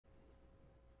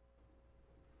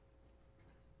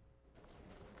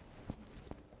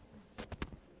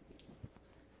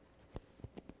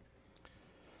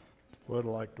Well, I'd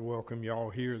like to welcome y'all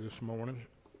here this morning.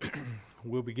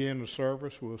 We'll begin the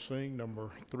service. We'll sing number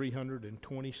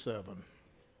 327,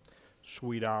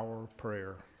 Sweet Hour of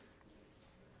Prayer.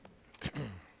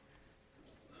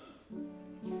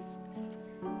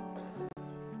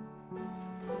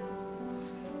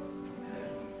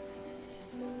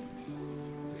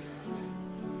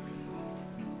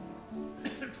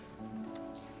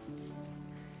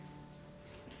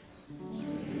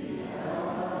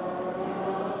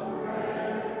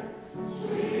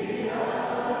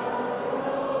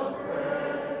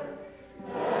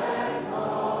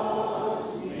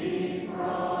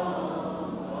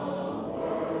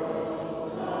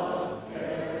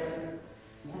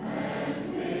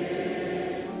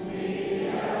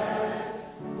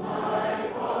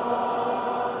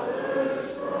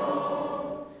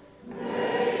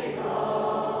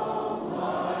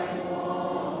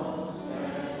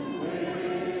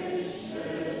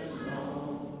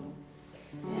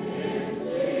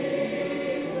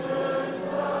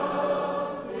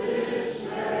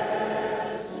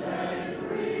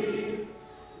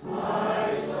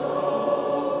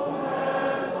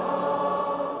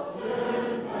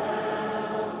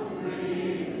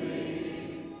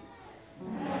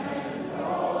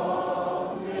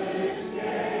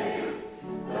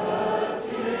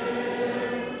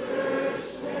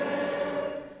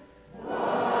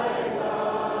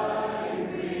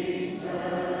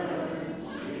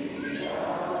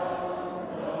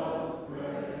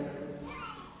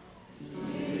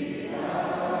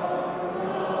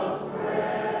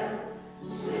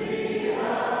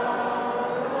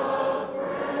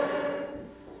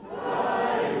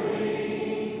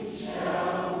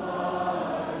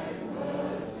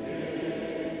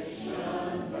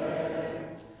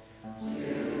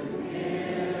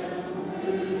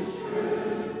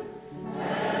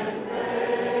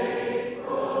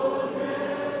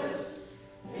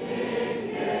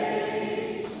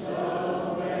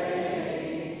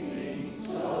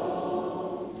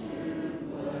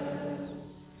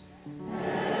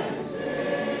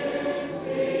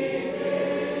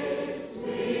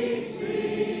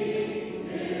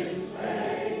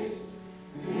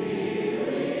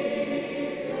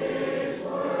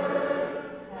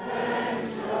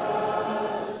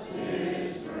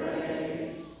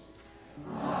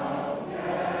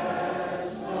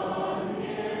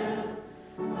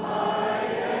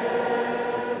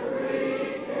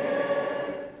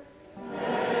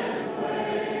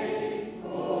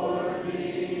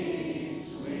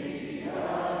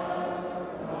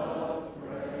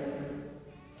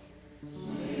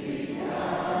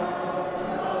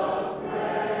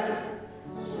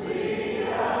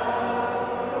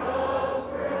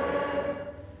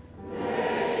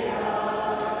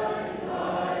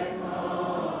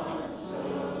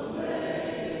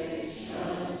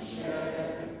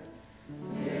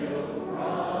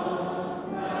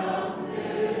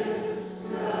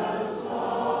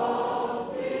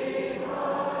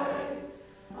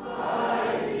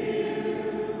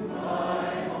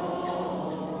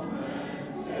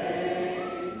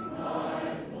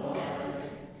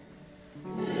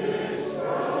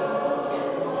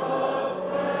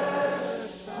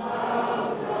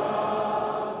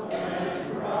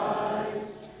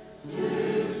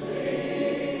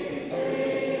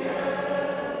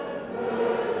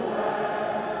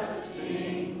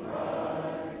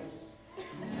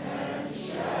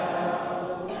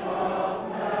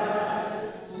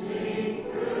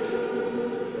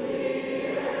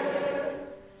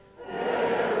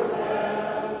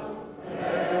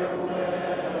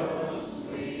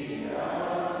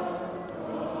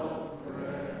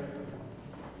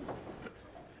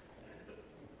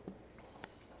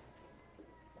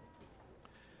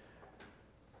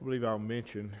 I believe I'll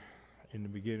mention in the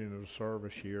beginning of the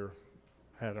service here,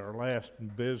 at our last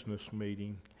business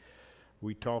meeting,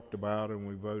 we talked about and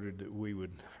we voted that we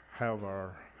would have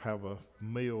a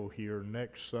meal here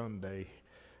next Sunday,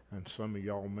 and some of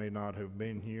y'all may not have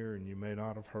been here and you may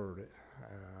not have heard it.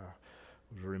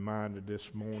 I was reminded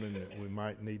this morning that we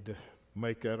might need to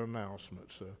make that announcement.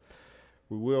 So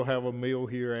we will have a meal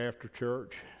here after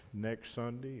church next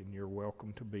Sunday, and you're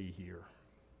welcome to be here.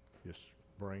 Just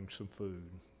bring some food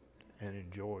and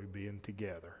enjoy being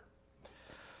together.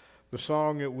 The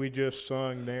song that we just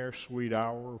sung there, Sweet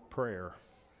Hour of Prayer,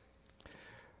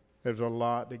 there's a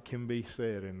lot that can be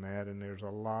said in that, and there's a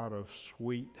lot of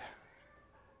sweet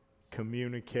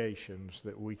communications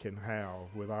that we can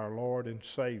have with our Lord and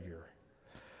Savior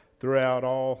throughout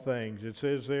all things. It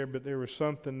says there, but there was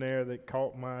something there that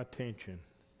caught my attention.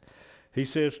 He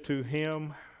says, to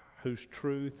him whose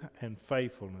truth and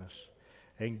faithfulness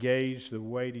engage the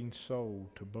waiting soul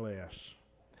to bless.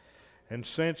 And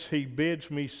since he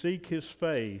bids me seek his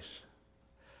face,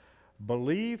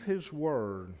 believe his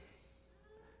word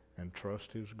and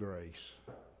trust his grace.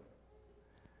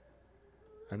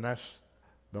 And that's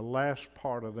the last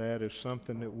part of that is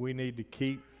something that we need to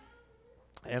keep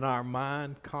in our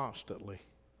mind constantly,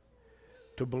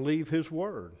 to believe his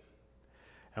word.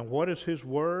 And what is his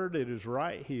word? It is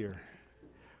right here.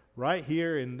 Right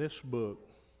here in this book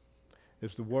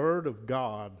is the word of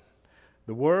God,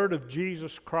 the word of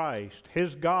Jesus Christ,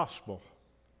 his gospel,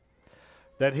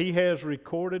 that he has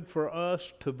recorded for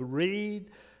us to read,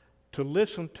 to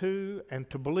listen to, and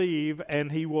to believe,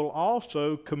 and he will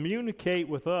also communicate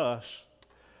with us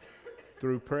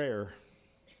through prayer.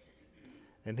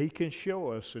 And he can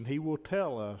show us, and he will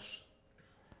tell us.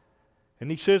 And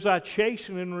he says, I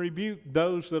chasten and rebuke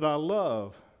those that I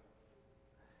love.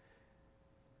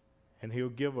 And he'll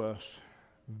give us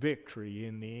victory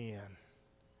in the end.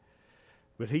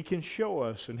 But he can show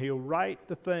us, and he'll write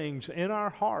the things in our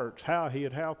hearts how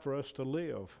he'd have for us to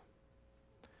live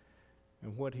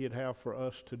and what he'd have for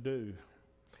us to do.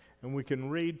 And we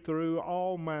can read through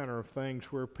all manner of things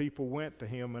where people went to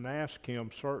him and asked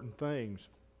him certain things.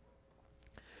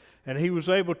 And he was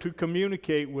able to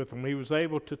communicate with them. He was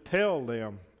able to tell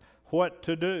them what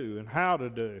to do and how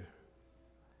to do.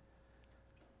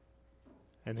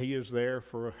 And he is there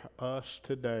for us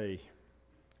today,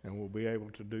 and we'll be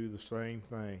able to do the same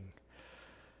thing.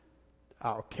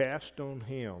 I'll cast on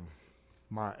him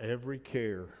my every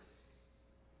care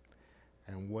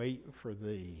and wait for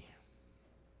thee,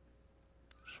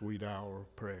 sweet hour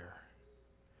of prayer.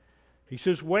 He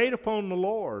says, wait upon the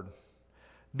Lord.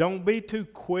 Don't be too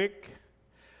quick.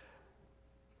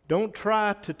 Don't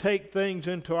try to take things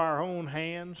into our own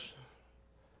hands,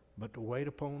 but to wait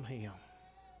upon him.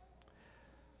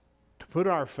 To put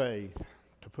our faith,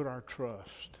 to put our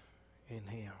trust in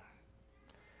him.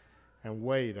 And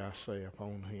wait, I say,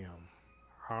 upon him,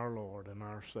 our Lord and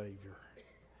our Savior,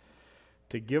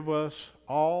 to give us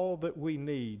all that we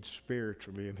need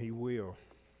spiritually, and he will.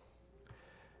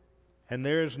 And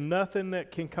there is nothing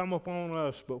that can come upon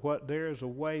us but what there is a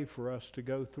way for us to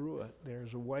go through it.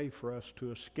 There's a way for us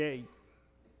to escape.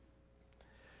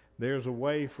 There's a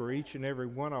way for each and every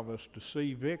one of us to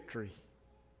see victory.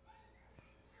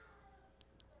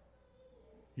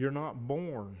 You're not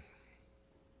born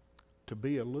to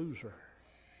be a loser.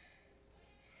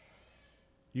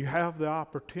 You have the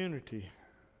opportunity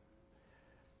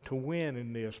to win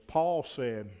in this. Paul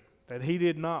said that he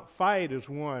did not fight as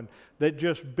one that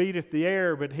just beateth the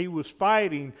air, but he was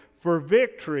fighting for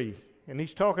victory. And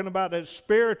he's talking about that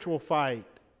spiritual fight.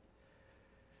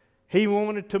 He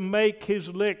wanted to make his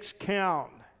licks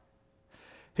count.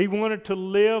 He wanted to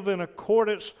live in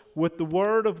accordance with the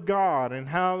Word of God and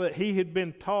how that he had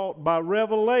been taught by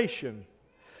revelation,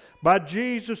 by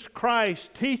Jesus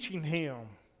Christ teaching him.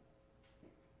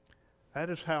 That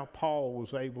is how Paul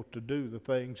was able to do the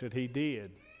things that he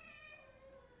did.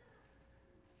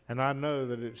 And I know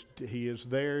that he is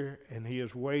there and he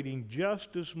is waiting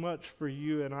just as much for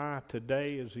you and I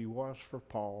today as he was for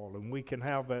Paul. And we can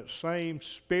have that same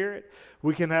spirit.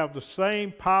 We can have the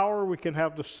same power. We can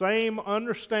have the same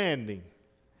understanding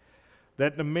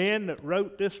that the men that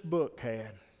wrote this book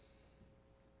had.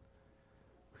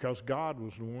 Because God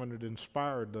was the one that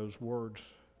inspired those words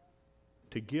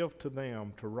to give to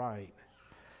them to write.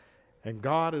 And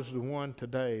God is the one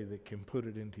today that can put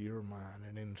it into your mind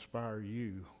and inspire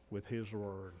you with his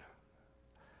word.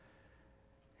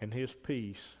 And his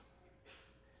peace,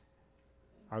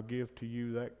 I'll give to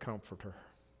you that comforter.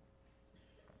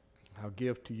 I'll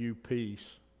give to you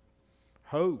peace,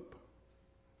 hope,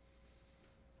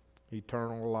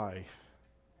 eternal life.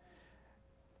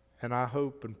 And I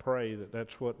hope and pray that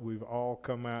that's what we've all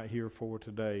come out here for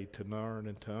today, to learn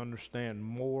and to understand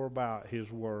more about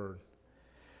his word.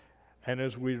 And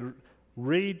as we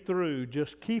read through,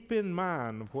 just keep in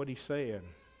mind of what he said.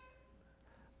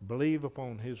 Believe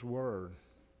upon his word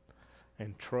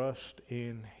and trust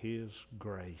in his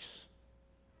grace.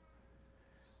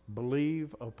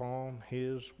 Believe upon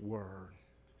his word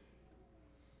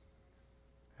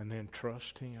and then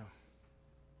trust him.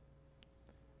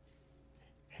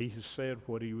 He has said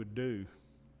what he would do,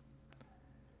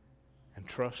 and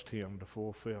trust him to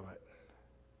fulfill it.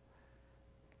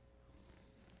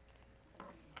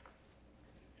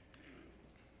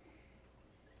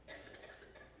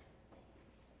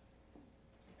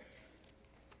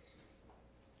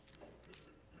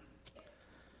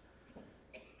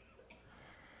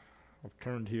 I've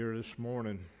turned here this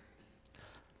morning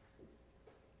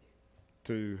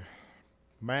to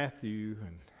Matthew,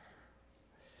 and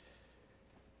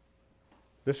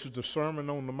this is the Sermon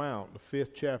on the Mount, the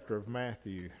 5th chapter of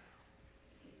Matthew.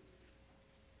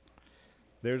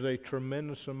 There's a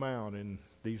tremendous amount in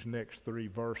these next 3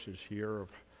 verses here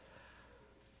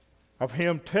of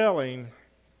him telling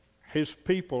his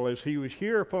people as he was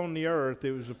here upon the earth.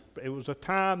 It was a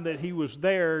time that he was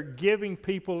there giving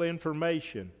people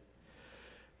information.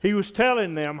 He was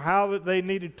telling them how that they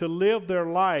needed to live their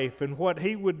life and what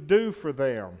he would do for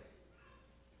them.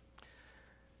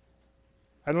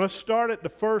 And let's start at the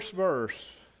first verse,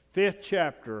 5th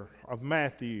chapter of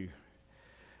Matthew.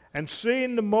 And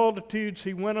seeing the multitudes,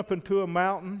 he went up into a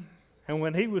mountain, and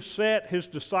when he was set, his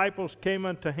disciples came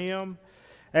unto him,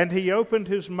 and he opened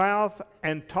his mouth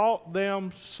and taught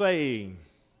them, saying,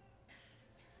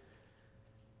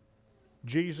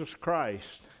 Jesus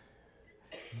Christ.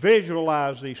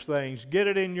 Visualize these things. Get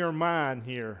it in your mind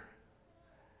here.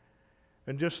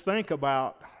 And just think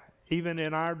about, even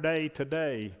in our day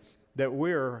today, that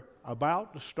we're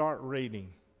about to start reading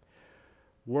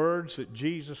words that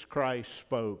Jesus Christ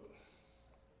spoke.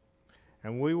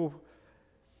 And we will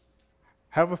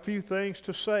have a few things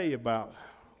to say about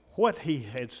what he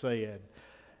had said.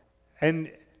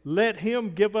 And let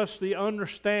him give us the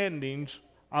understandings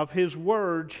of his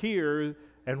words here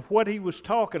and what he was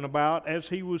talking about as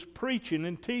he was preaching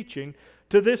and teaching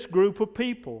to this group of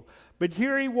people. But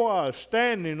here he was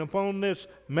standing upon this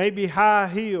maybe high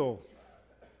hill,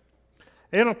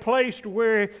 in a place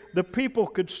where the people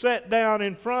could sit down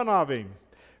in front of him.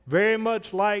 Very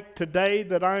much like today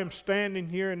that I am standing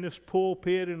here in this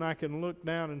pulpit and I can look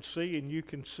down and see, and you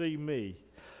can see me.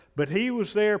 But he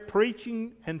was there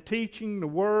preaching and teaching the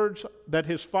words that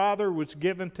his Father was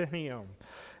given to him.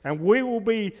 And we will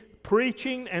be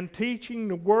preaching and teaching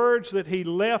the words that he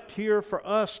left here for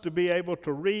us to be able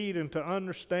to read and to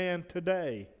understand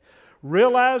today.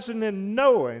 Realizing and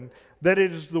knowing that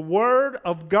it is the Word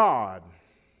of God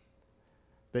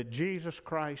that Jesus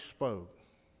Christ spoke,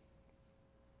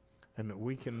 and that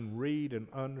we can read and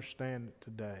understand it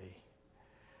today.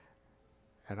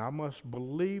 And I must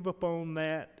believe upon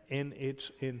that in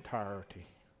its entirety.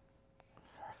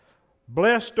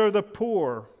 Blessed are the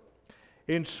poor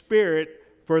in spirit,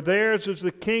 for theirs is the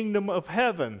kingdom of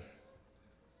heaven.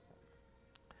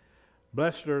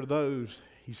 Blessed are those,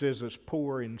 he says, that's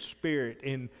poor in spirit,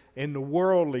 in the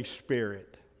worldly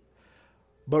spirit,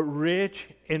 but rich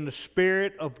in the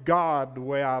Spirit of God, the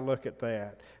way I look at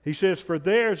that. He says, for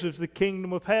theirs is the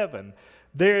kingdom of heaven.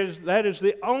 That is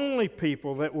the only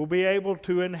people that will be able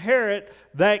to inherit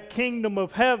that kingdom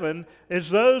of heaven, is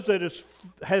those that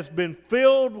has been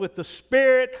filled with the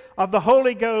Spirit of the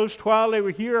Holy Ghost while they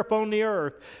were here upon the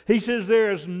earth. He says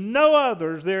there is no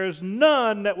others, there is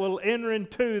none that will enter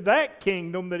into that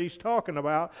kingdom that he's talking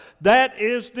about that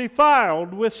is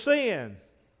defiled with sin.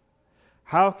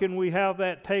 How can we have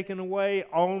that taken away?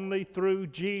 Only through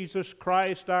Jesus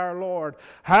Christ our Lord.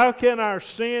 How can our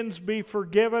sins be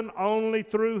forgiven? Only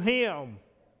through him.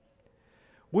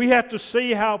 We have to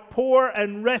see how poor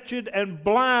and wretched and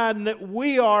blind that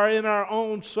we are in our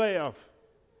own self.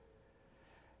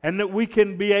 And that we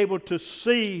can be able to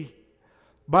see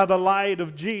by the light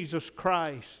of Jesus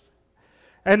Christ.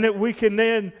 And that we can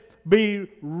then be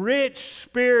rich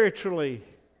spiritually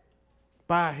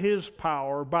by his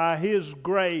power, by his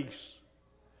grace,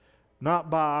 not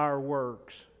by our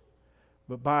works,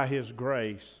 but by his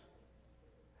grace.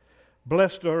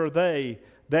 Blessed are they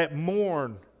that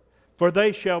mourn, for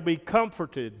they shall be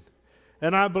comforted.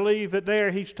 And I believe that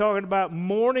there he's talking about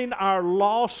mourning our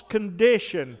lost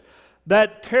condition,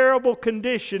 that terrible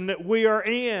condition that we are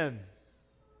in,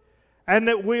 and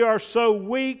that we are so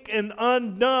weak and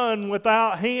undone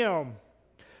without him.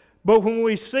 But when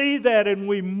we see that and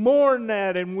we mourn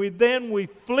that and we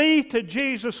flee to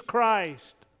Jesus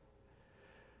Christ,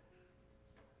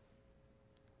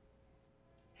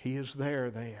 he is there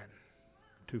then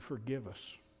to forgive us.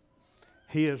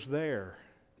 He is there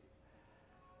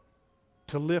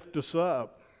to lift us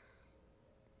up.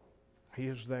 He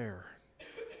is there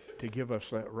to give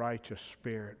us that righteous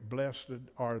spirit. Blessed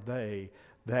are they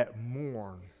that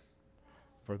mourn,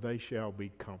 for they shall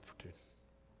be comforted.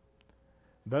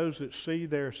 Those that see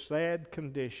their sad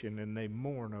condition and they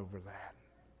mourn over that.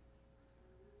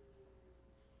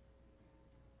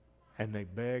 And they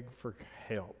beg for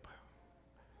help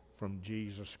from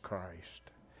Jesus Christ.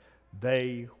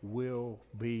 They will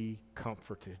be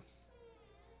comforted.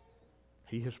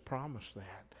 He has promised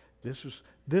that. This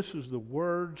is the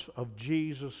words of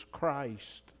Jesus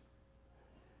Christ.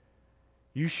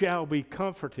 You shall be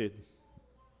comforted.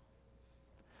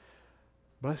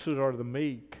 Blessed are the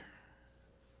meek,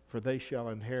 for they shall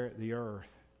inherit the earth.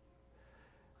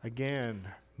 Again,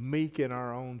 meek in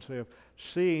our own self,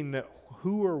 seeing that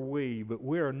who are we, but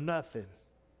we are nothing.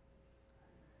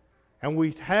 And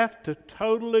we have to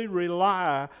totally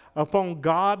rely upon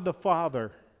God the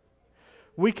Father.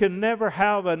 We can never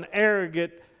have an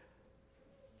arrogant,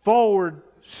 forward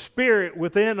spirit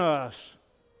within us.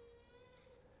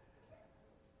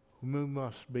 We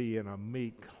must be in a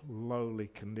meek, lowly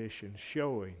condition,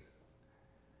 showing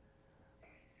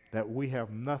that we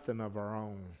have nothing of our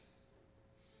own,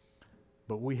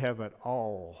 but we have it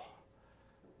all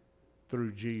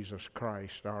through Jesus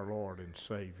Christ, our Lord and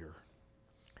Savior.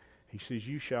 He says,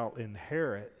 you shall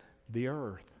inherit the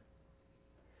earth.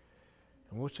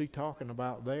 And what's he talking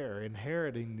about there?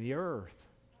 Inheriting the earth.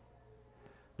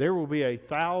 There will be a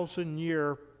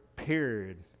 1,000-year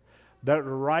period that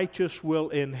the righteous will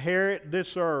inherit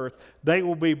this earth. They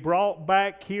will be brought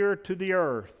back here to the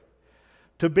earth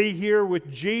to be here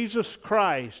with Jesus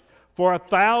Christ for a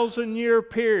 1,000-year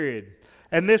period.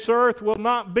 And this earth will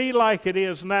not be like it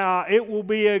is now. It will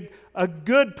be a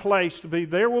good place to be.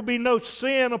 There will be no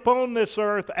sin upon this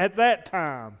earth at that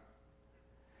time.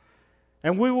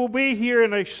 And we will be here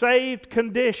in a saved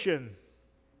condition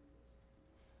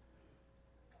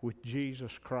with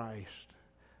Jesus Christ.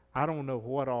 I don't know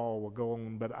what all will go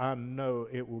on, but I know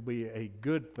it will be a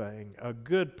good thing, a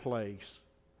good place.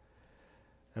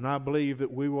 And I believe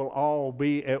that we will all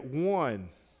be at one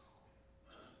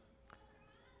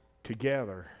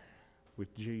together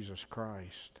with Jesus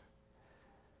Christ.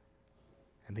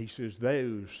 And he says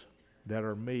those that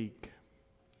are meek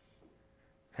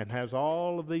and has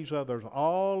all of these others,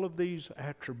 all of these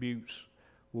attributes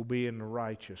will be in the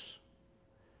righteous.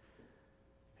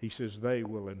 He says they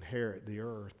will inherit the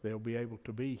earth. They'll be able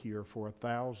to be here for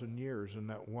 1,000 years in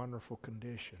that wonderful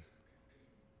condition.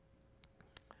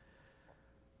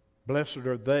 Blessed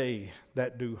are they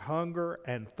that do hunger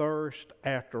and thirst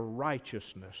after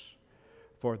righteousness,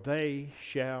 for they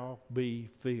shall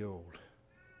be filled.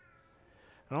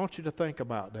 And I want you to think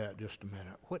about that just a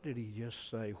minute. What did he just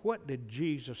say? What did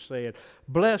Jesus say?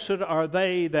 Blessed are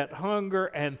they that hunger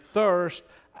and thirst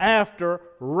after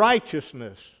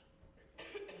righteousness.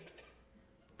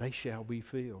 They shall be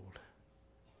filled.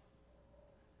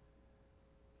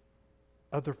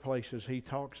 Other places he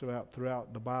talks about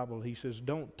throughout the Bible, he says,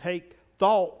 don't take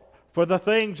thought for the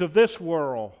things of this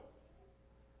world.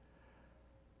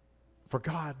 For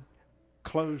God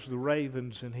clothes the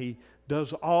ravens and he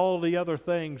does all the other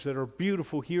things that are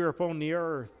beautiful here upon the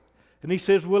earth. And he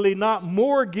says, will he not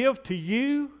more give to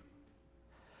you?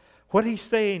 What he's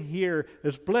saying here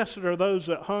is, blessed are those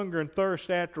that hunger and thirst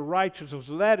after righteousness.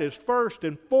 That is first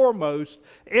and foremost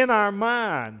in our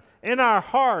mind, in our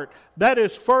heart. That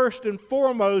is first and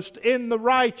foremost in the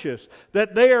righteous.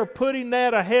 That they are putting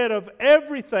that ahead of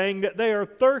everything, that they are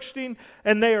thirsting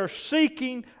and they are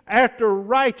seeking after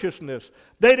righteousness.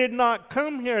 They did not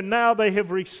come here. Now they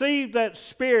have received that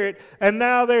Spirit, and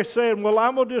now they're saying, well,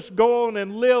 I'm going to just go on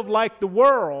and live like the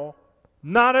world.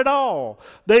 Not at all.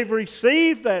 They've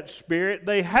received that Spirit.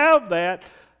 They have that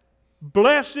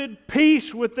blessed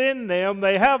peace within them.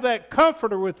 They have that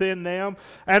Comforter within them.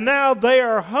 And now they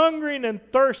are hungering and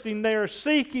thirsting. They are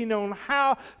seeking on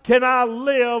how can I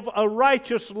live a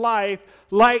righteous life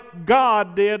like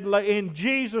God did in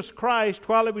Jesus Christ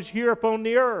while He was here upon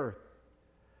the earth.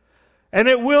 And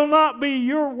it will not be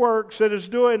your works that is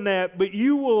doing that, but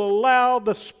you will allow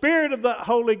the Spirit of the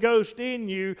Holy Ghost in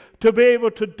you to be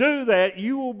able to do that.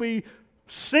 You will be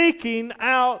seeking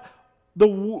out the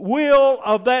will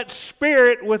of that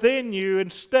Spirit within you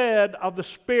instead of the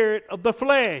spirit of the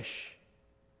flesh.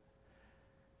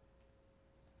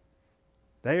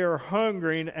 They are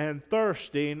hungering and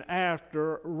thirsting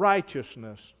after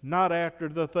righteousness, not after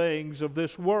the things of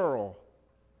this world,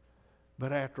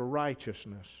 but after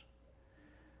righteousness.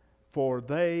 For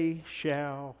they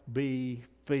shall be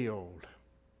filled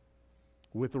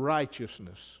with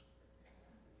righteousness.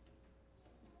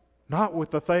 Not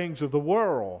with the things of the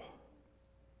world,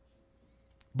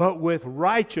 but with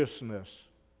righteousness.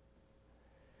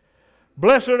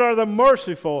 Blessed are the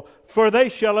merciful, for they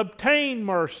shall obtain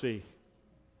mercy.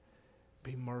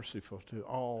 Be merciful to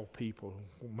all people,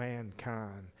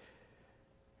 mankind.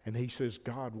 And he says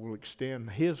God will extend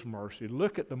His mercy.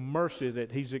 Look at the mercy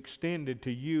that He's extended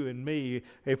to you and me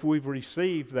if we've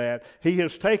received that. He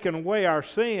has taken away our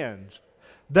sins.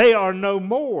 They are no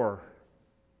more.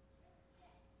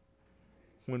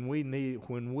 When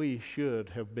we should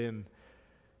have been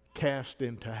cast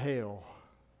into hell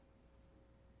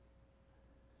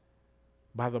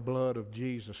by the blood of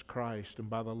Jesus Christ and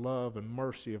by the love and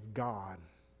mercy of God,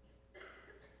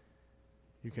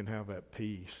 you can have that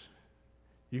peace.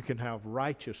 You can have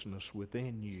righteousness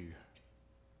within you.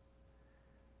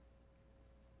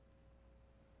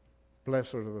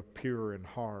 Blessed are the pure in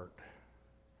heart,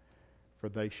 for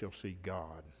they shall see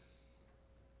God.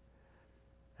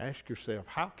 Ask yourself,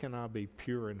 how can I be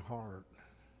pure in heart?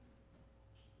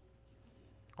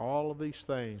 All of these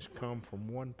things come from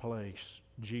one place,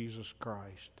 Jesus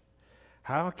Christ.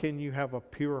 How can you have a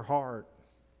pure heart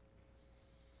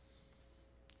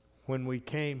when we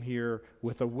came here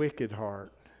with a wicked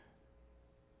heart?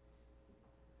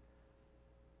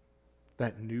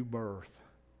 That new birth.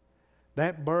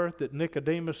 That birth that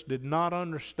Nicodemus did not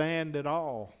understand at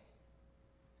all.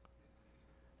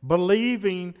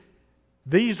 Believing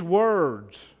these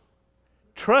words,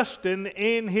 trusting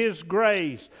in His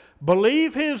grace.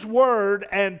 Believe His word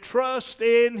and trust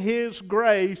in His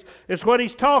grace is what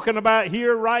he's talking about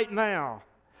here right now.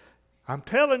 I'm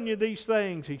telling you these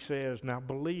things, he says, now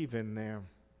believe in them.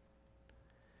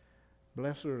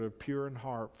 Blessed are the pure in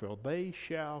heart, for they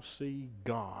shall see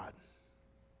God.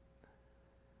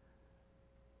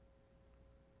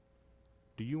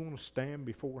 Do you want to stand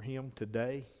before Him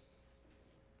today?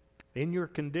 In your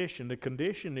condition, the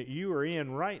condition that you are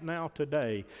in right now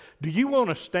today, do you want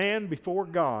to stand before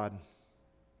God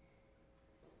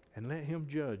and let Him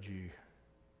judge you?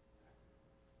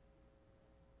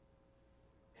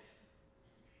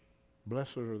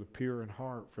 Blessed are the pure in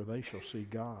heart, for they shall see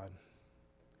God.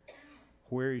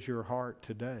 Where is your heart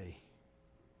today?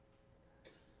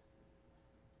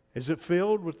 Is it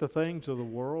filled with the things of the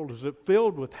world? Is it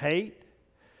filled with hate?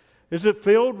 Is it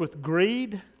filled with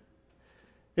greed?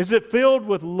 Is it filled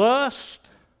with lust?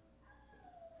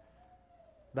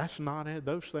 That's not it.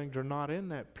 Those things are not in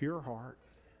that pure heart.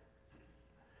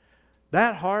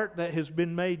 That heart that has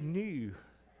been made new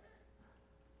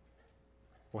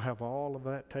will have all of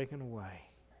that taken away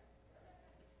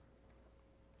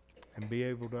and be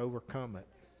able to overcome it.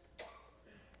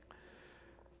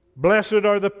 Blessed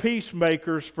are the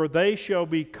peacemakers, for they shall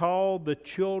be called the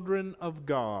children of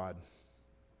God.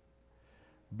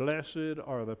 Blessed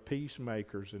are the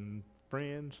peacemakers. And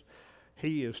friends,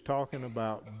 he is talking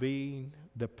about being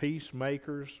the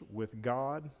peacemakers with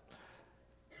God,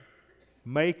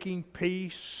 making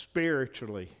peace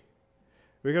spiritually.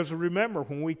 Because remember,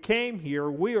 when we came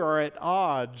here, we are at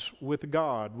odds with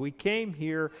God. We came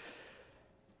here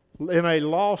in a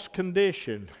lost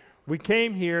condition. We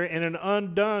came here in an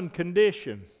undone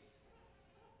condition.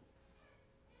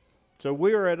 So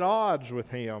we are at odds with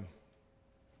Him.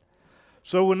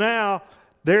 So now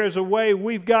there is a way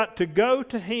we've got to go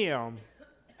to Him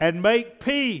and make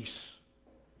peace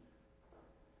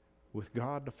with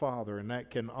God the Father, and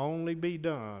that can only be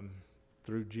done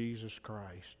through Jesus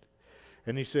Christ.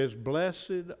 And he says,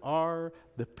 blessed are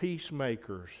the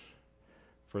peacemakers,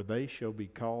 for they shall be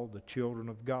called the children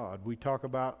of God. We talk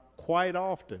about quite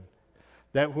often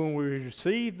that when we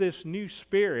receive this new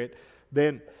spirit,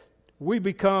 then we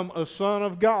become a son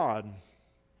of God,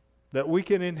 that we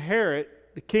can inherit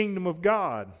the kingdom of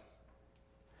God.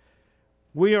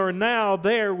 We are now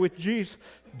there with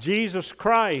Jesus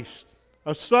Christ,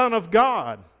 a son of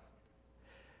God.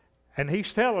 And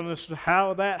he's telling us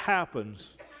how that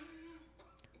happens.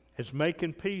 It's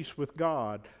making peace with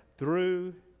God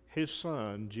through His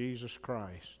Son, Jesus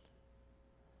Christ.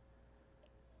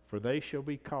 For they shall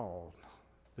be called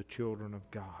the children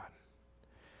of God.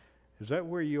 Is that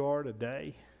where you are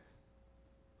today?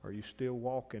 Or are you still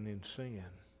walking in sin?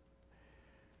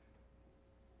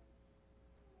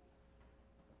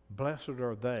 Blessed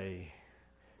are they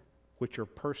which are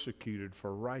persecuted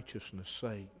for righteousness'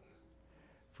 sake,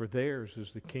 for theirs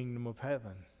is the kingdom of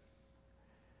heaven.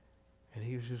 And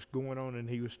he was just going on and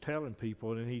he was telling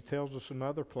people, and he tells us in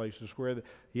other places where,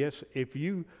 yes, if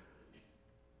you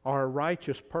are a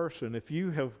righteous person, if you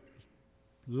have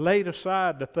laid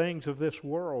aside the things of this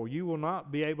world, you will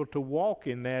not be able to walk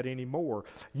in that anymore.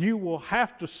 You will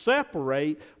have to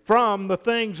separate from the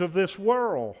things of this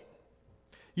world.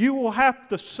 You will have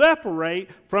to separate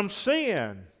from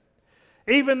sin.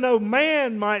 Even though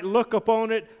man might look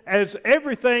upon it as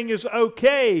everything is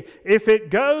okay, if it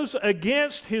goes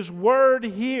against His word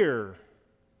here,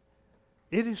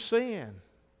 it is sin.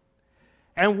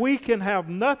 And we can have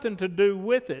nothing to do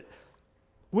with it.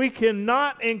 We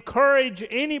cannot encourage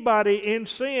anybody in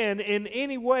sin in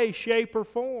any way, shape, or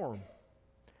form.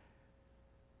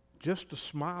 Just to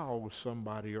smile with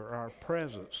somebody or our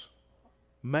presence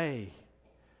may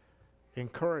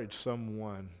encourage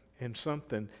someone in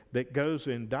something that goes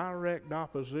in direct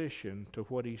opposition to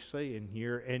what he's saying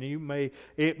here, and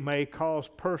it may cause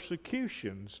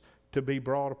persecutions to be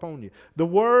brought upon you. The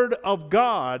Word of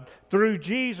God, through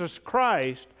Jesus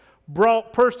Christ,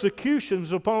 brought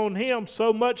persecutions upon Him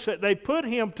so much that they put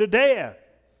Him to death.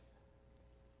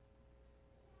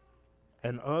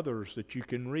 and others that you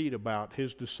can read about,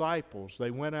 His disciples,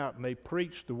 they went out and they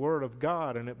preached the Word of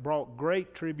God, and it brought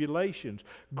great tribulations,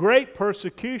 great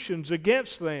persecutions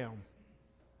against them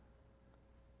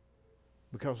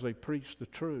because they preached the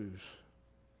truths.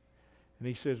 And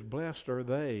He says, blessed are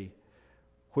they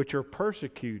which are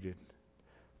persecuted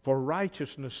for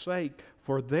righteousness' sake,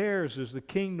 for theirs is the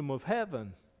kingdom of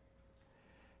heaven.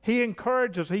 He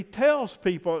encourages, He tells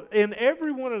people in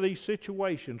every one of these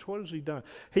situations, what has He done?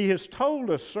 He has told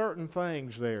us certain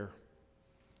things there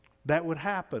that would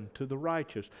happen to the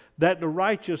righteous, that the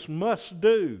righteous must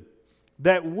do,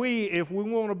 that we, if we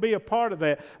want to be a part of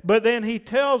that. But then He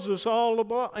tells us all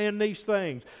about in these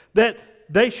things that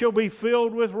they shall be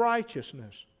filled with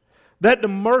righteousness, that the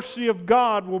mercy of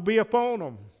God will be upon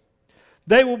them.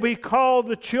 They will be called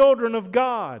the children of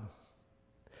God.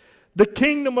 The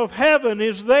kingdom of heaven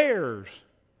is theirs.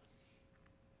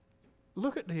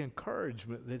 Look at the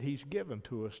encouragement that He's given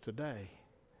to us today.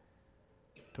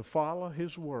 To follow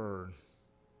His Word.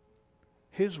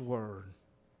 His Word.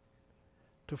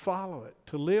 To follow it.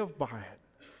 To live by it.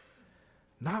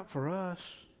 Not for us.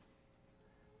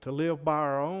 To live by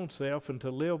our own self and to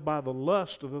live by the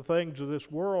lust of the things of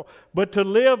this world. But to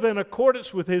live in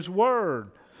accordance with His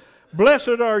Word.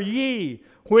 Blessed are ye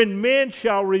when men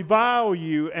shall revile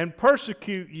you and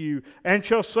persecute you, and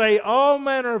shall say all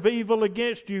manner of evil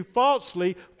against you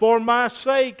falsely for my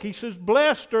sake. He says,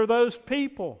 blessed are those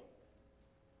people.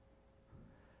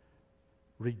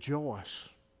 Rejoice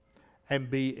and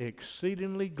be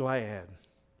exceedingly glad,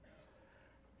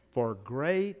 for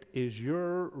great is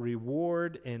your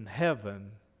reward in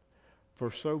heaven,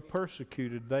 for so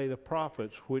persecuted they the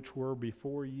prophets which were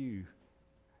before you.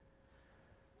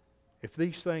 If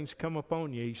these things come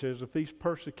upon you, He says, if these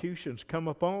persecutions come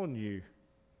upon you,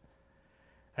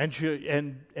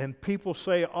 and people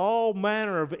say all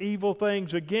manner of evil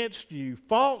things against you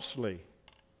falsely,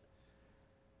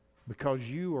 because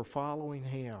you are following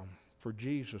Him for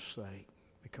Jesus' sake,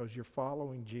 because you're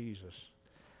following Jesus,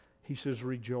 He says,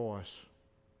 rejoice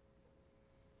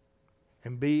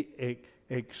and be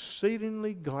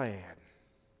exceedingly glad.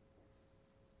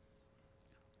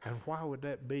 And why would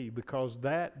that be? Because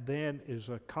that then is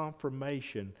a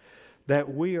confirmation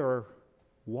that we are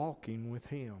walking with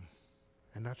Him.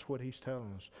 And that's what He's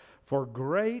telling us. For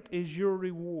great is your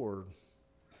reward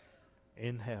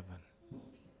in heaven.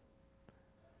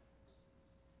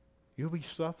 You'll be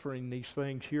suffering these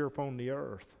things here upon the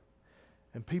earth.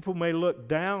 And people may look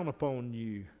down upon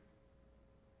you.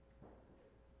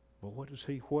 But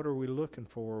what are we looking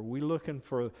for? Are we looking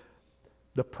for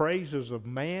the praises of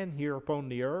man here upon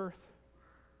the earth?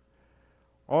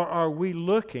 Or are we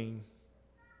looking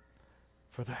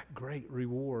for that great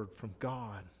reward from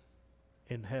God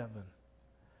in heaven?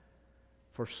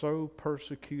 For so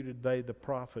persecuted they the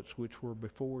prophets which were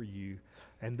before you.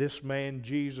 And this man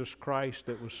Jesus Christ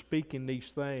that was speaking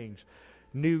these things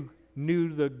knew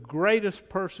the greatest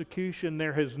persecution.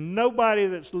 There has nobody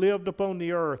that's lived upon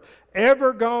the earth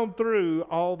ever gone through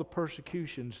all the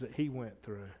persecutions that He went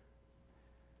through.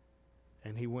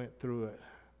 And He went through it,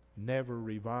 never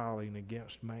reviling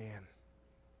against man.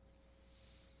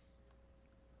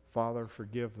 Father,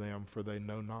 forgive them, for they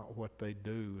know not what they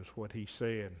do, is what He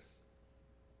said.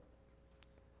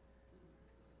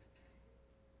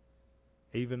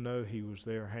 Even though He was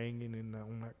there hanging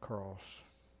on that cross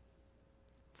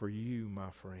for you, my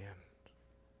friend.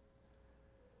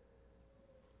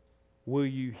 Will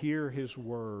you hear His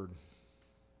word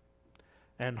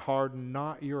and harden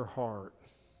not your heart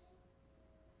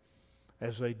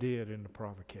as they did in the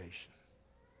provocation?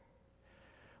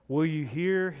 Will you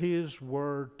hear His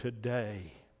word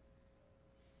today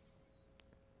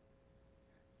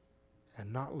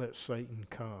and not let Satan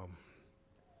come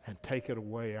and take it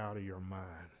away out of your mind?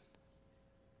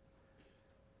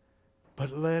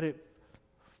 But let it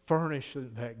furnish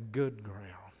that good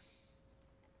ground,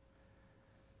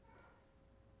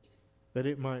 that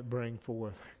it might bring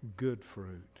forth good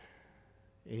fruit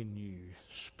in you,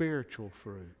 spiritual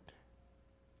fruit,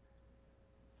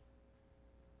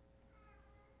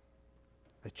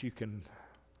 that you can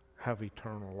have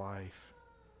eternal life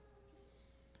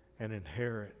and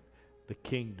inherit the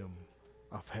kingdom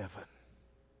of heaven.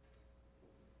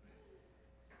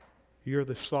 You're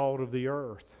the salt of the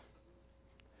earth.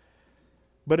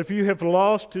 But if you have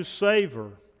lost its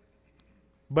savor,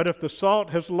 but if the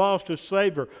salt has lost its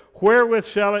savor, wherewith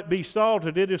shall it be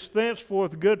salted? It is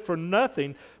thenceforth good for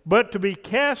nothing, but to be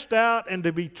cast out and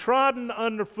to be trodden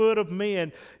underfoot of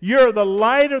men. You're the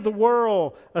light of the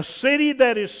world. A city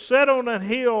that is set on a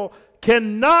hill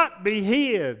cannot be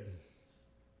hid.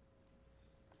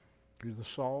 You're the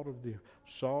salt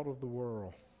of the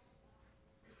world.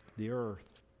 the earth.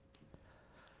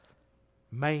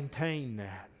 Maintain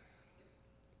that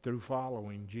through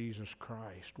following Jesus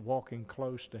Christ, walking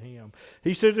close to Him.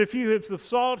 He says, if the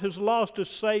salt has lost its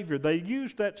Savior, they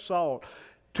used that salt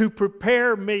to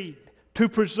prepare meat, to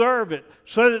preserve it,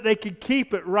 so that they could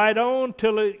keep it right on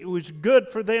till it was good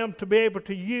for them to be able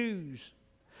to use.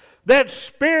 That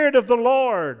Spirit of the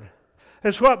Lord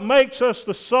is what makes us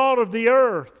the salt of the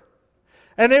earth.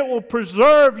 And it will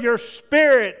preserve your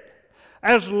spirit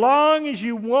as long as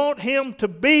you want Him to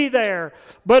be there.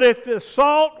 But if the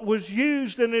salt was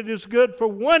used and it is good for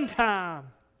one time,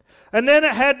 and then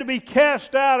it had to be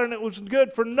cast out and it was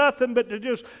good for nothing but to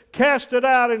just cast it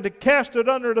out and to cast it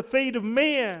under the feet of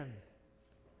men.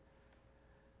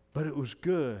 But it was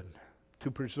good to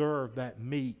preserve that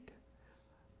meat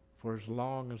for as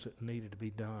long as it needed to be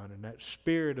done. And that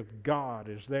Spirit of God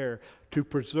is there to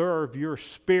preserve your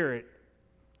spirit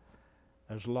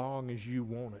as long as you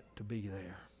want it to be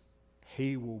there.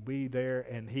 He will be there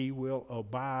and He will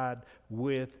abide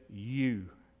with you.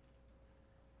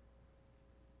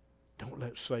 Don't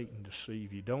let Satan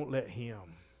deceive you. Don't let him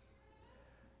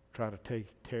try to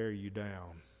tear you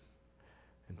down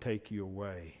and take you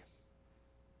away.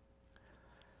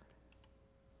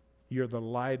 You're the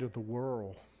light of the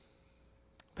world.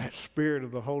 That Spirit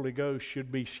of the Holy Ghost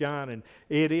should be shining.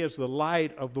 It is the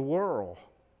light of the world.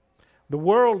 The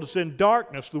world is in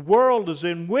darkness. The world is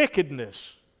in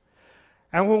wickedness.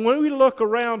 And when we look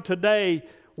around today,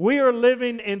 we are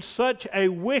living in such a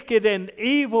wicked and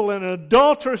evil and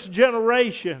adulterous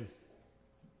generation.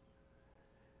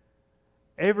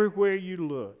 Everywhere you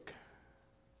look,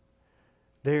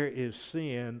 there is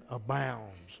sin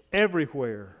abounds.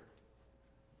 Everywhere.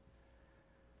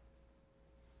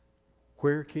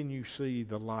 Where can you see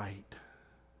the light?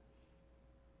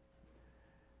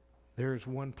 There is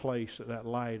one place that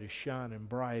light is shining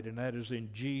bright, and that is in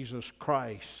Jesus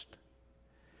Christ.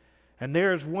 And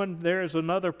there is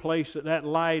another place that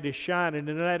light is shining,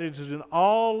 and that is in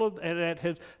all of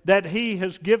that He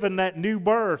has given that new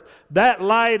birth. That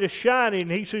light is shining.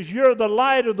 He says, "You're the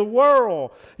light of the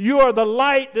world. You are the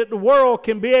light that the world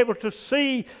can be able to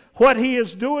see what He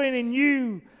is doing in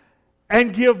you,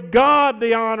 and give God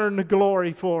the honor and the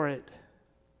glory for it."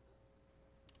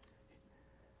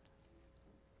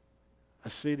 A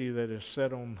city that is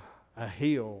set on a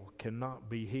hill cannot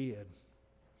be hid.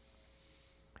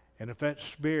 And if that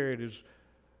Spirit is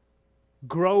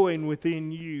growing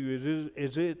within you,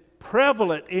 is it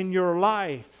prevalent in your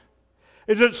life?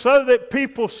 Is it so that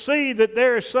people see that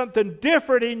there is something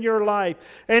different in your life,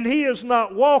 and he is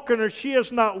not walking or she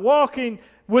is not walking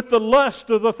with the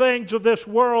lust of the things of this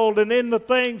world and in the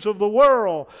things of the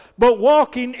world, but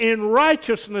walking in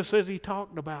righteousness, as he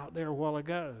talked about there a while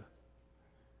ago,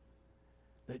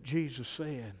 that Jesus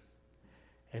said.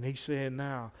 And he's saying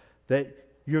now that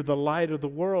you're the light of the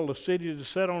world. A city that's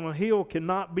set on a hill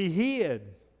cannot be hid.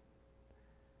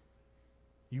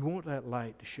 You want that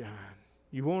light to shine.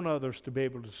 You want others to be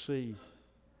able to see.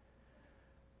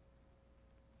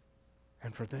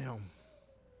 And for them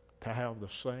to have the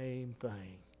same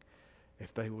thing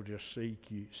if they will just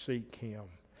seek Him.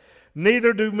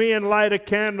 Neither do men light a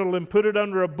candle and put it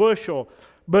under a bushel,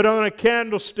 but on a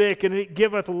candlestick, and it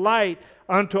giveth light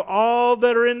unto all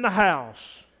that are in the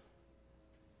house.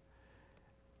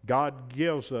 God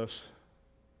gives us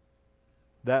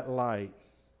that light.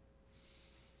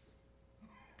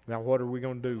 Now what are we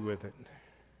going to do with it?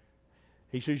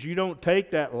 He says you don't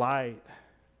take that light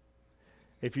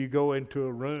if you go into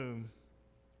a room.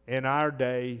 In our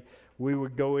day, we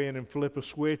would go in and flip a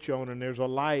switch on and there's a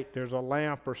light, there's a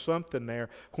lamp or something there.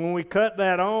 When we cut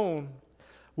that on,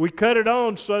 we cut it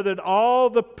on so that all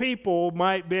the people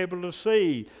might be able to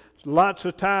see. Lots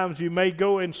of times you may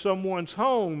go in someone's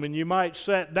home and you might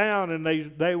sit down and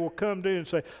they will come to you and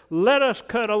say, "Let us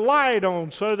cut a light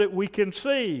on so that we can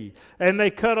see." And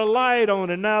they cut a light on,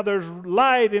 and now there's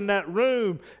light in that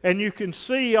room, and you can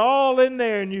see all in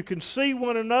there, and you can see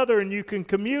one another, and you can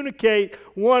communicate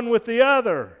one with the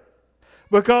other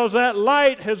because that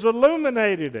light has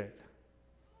illuminated it.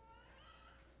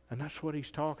 And that's what he's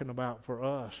talking about for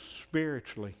us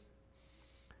spiritually.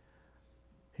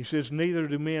 He says, neither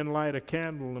do men light a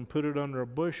candle and put it under a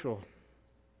bushel.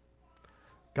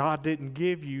 God didn't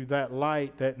give you that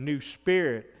light, that new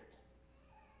spirit,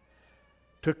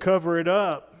 to cover it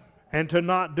up and to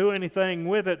not do anything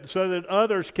with it so that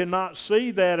others cannot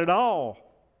see that at all.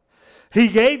 He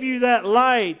gave you that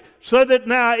light so that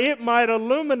now it might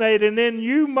illuminate, and then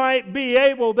you might be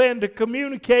able then to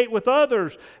communicate with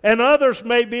others, and others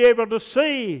may be able to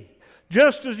see.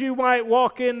 Just as you might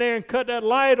walk in there and cut that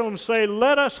light on and say,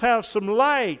 let us have some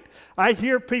light. I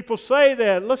hear people say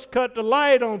that. Let's cut the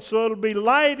light on so it'll be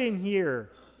light in here.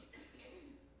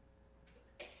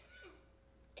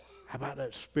 How about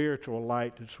that spiritual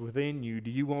light that's within you?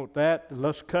 Do you want that?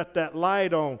 Let's cut that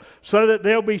light on so that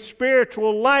there'll be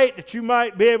spiritual light that you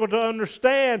might be able to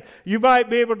understand, you might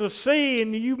be able to see,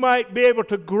 and you might be able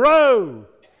to grow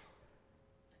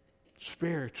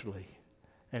spiritually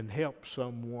and help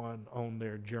someone on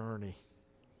their journey.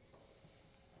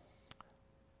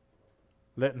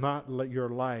 Let your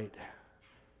light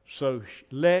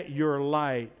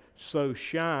so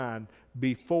shine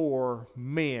before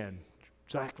men.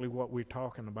 Exactly what we're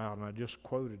talking about, and I just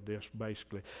quoted this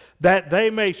basically. That they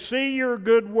may see your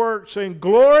good works and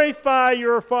glorify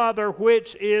your Father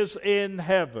which is in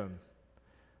heaven.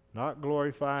 Not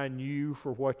glorifying you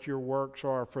for what your works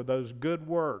are, for those good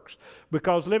works.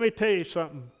 Because let me tell you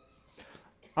something.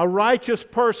 A righteous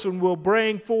person will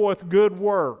bring forth good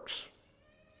works.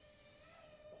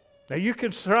 Now you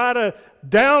can try to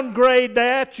downgrade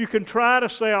that. You can try to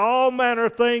say all manner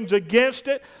of things against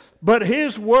it. But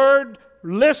His Word,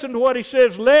 listen to what He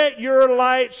says. Let your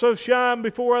light so shine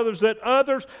before others that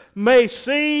others may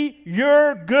see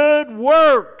your good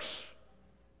works.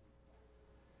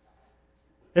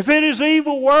 If it is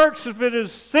evil works, if it is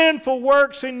sinful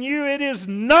works in you, it is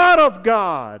not of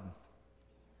God.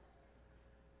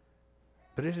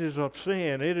 But it is of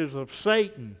sin, it is of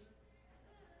Satan.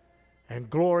 And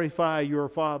glorify your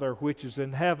Father which is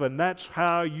in heaven. That's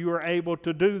how you are able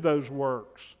to do those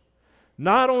works.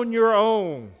 Not on your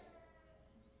own.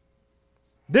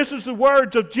 This is the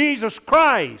words of Jesus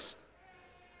Christ.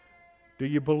 Do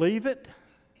you believe it?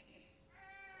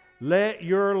 Let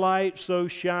your light so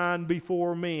shine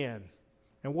before men.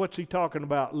 And what's He talking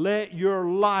about? Let your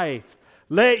life,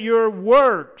 let your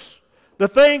works, the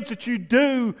things that you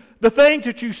do, the things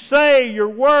that you say, your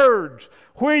words,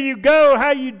 where you go,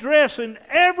 how you dress, and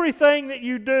everything that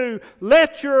you do,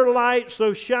 let your light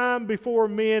so shine before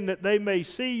men that they may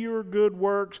see your good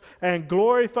works and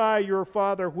glorify your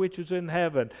Father which is in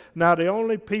heaven. Now the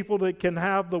only people that can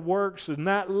have the works and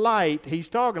that light, He's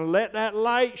talking, let that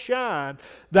light shine.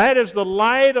 That is the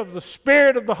light of the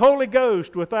Spirit of the Holy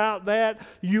Ghost. Without that,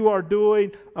 you are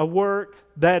doing a work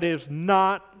that is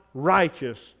not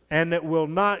righteous and that will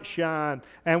not shine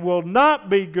and will not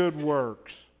be good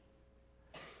works.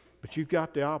 But you've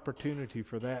got the opportunity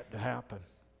for that to happen.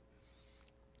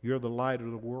 You're the light of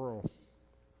the world.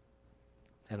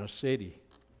 And a city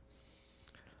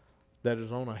that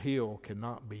is on a hill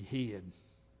cannot be hid.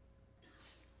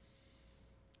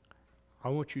 I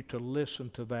want you to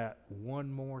listen to that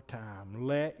one more time.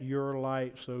 Let your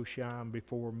light so shine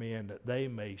before men that they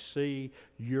may see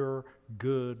your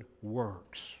good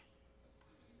works.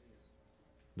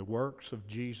 The works of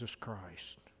Jesus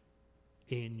Christ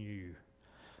in you.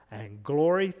 And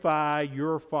glorify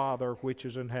your Father which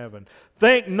is in heaven.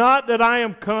 Think not that I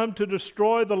am come to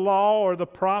destroy the law or the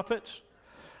prophets.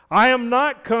 I am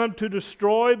not come to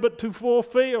destroy, but to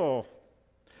fulfill.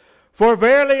 For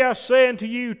verily I say unto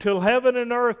you, till heaven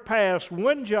and earth pass,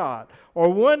 one jot or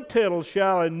one tittle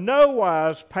shall in no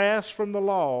wise pass from the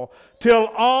law, till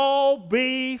all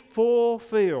be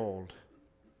fulfilled.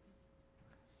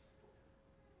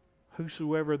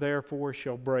 Whosoever therefore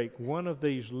shall break one of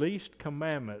these least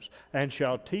commandments and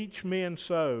shall teach men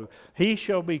so, he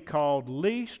shall be called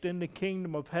least in the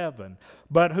kingdom of heaven.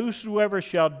 But whosoever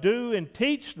shall do and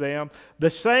teach them,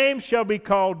 the same shall be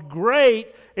called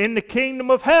great in the kingdom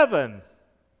of heaven.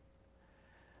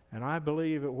 And I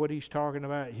believe that what he's talking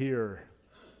about here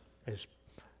is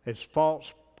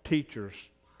false teachers,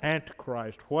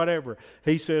 Antichrist, whatever.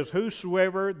 He says,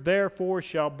 whosoever therefore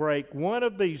shall break one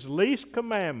of these least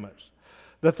commandments,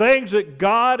 the things that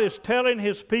God is telling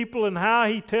His people and how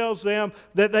He tells them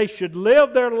that they should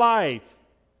live their life,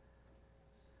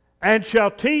 and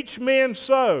shall teach men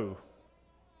so,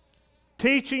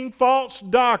 teaching false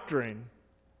doctrine,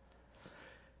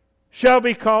 shall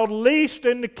be called least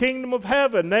in the kingdom of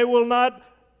heaven. They will not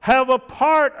have a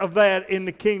part of that in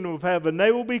the kingdom of heaven.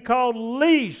 They will be called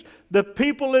least. The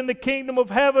people in the kingdom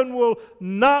of heaven will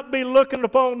not be looking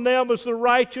upon them as the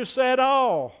righteous at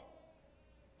all.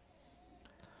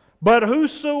 But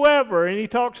whosoever, and he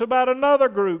talks about another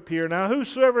group here now,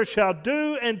 whosoever shall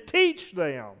do and teach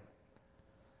them,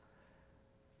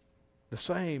 the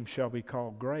same shall be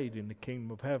called great in the kingdom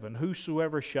of heaven.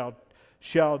 Whosoever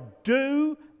shall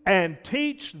do and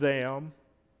teach them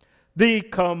the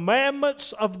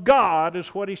commandments of God is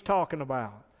what he's talking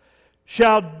about.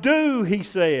 Shall do, he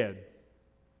said.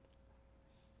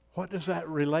 What does that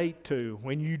relate to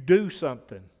when you do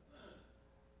something?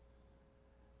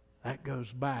 That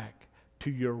goes back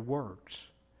to your works.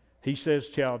 He says,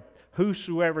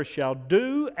 whosoever shall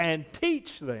do and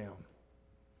teach them.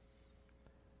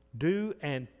 Do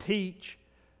and teach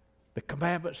the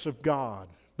commandments of God,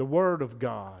 the Word of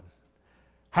God,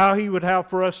 how He would have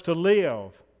for us to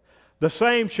live. The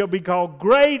same shall be called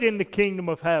great in the kingdom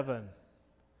of heaven,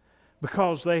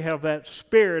 because they have that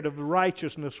spirit of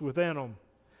righteousness within them.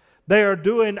 They are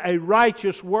doing a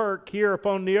righteous work here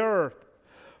upon the earth.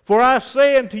 For I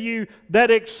say unto you that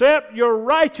except your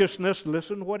righteousness,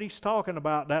 listen to what he's talking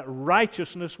about, that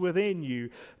righteousness within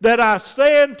you, that I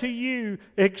say unto you,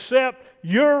 except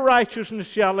your righteousness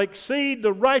shall exceed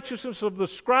the righteousness of the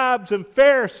scribes and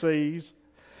Pharisees,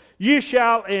 you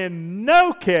shall in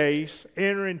no case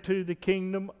enter into the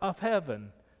kingdom of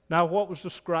heaven. Now, what was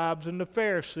the scribes and the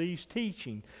Pharisees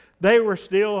teaching? They were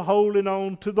still holding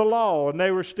on to the law, and they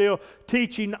were still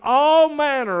teaching all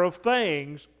manner of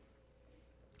things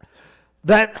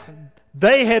that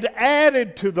they had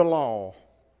added to the law.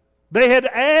 They had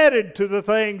added to the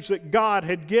things that God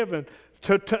had given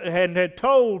and had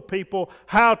told people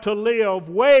how to live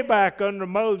way back under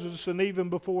Moses and even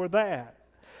before that.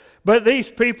 But these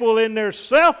people in their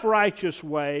self-righteous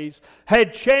ways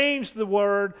had changed the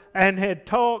word and had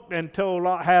talked and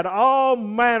had all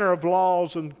manner of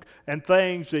laws and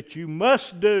things that you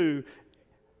must do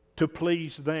to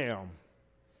please them.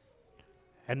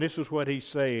 And this is what he's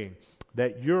saying,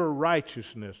 that your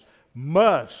righteousness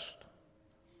must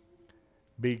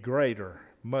be greater,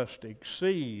 must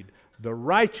exceed the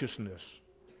righteousness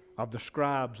of the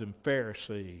scribes and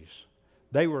Pharisees.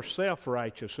 They were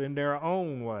self-righteous in their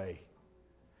own way.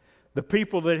 The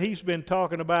people that he's been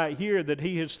talking about here, that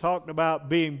he has talked about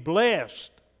being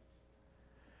blessed,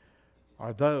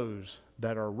 are those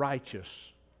that are righteous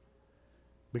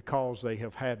because they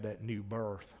have had that new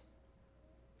birth.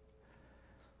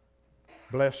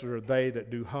 Blessed are they that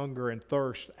do hunger and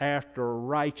thirst after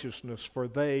righteousness, for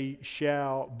they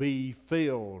shall be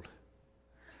filled.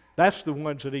 That's the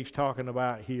ones that he's talking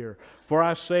about here. For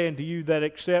I say unto you that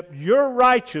except your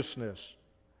righteousness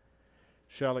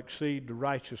shall exceed the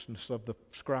righteousness of the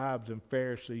scribes and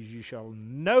Pharisees, you shall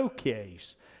in no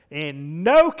case,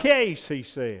 he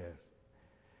said,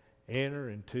 enter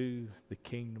into the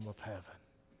kingdom of heaven.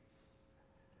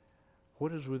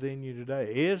 What is within you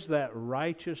today? Is that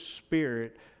righteous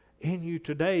spirit in you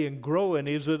today and growing?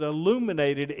 Is it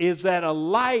illuminated? Is that a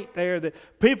light there that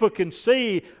people can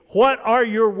see? What are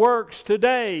your works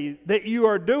today that you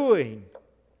are doing?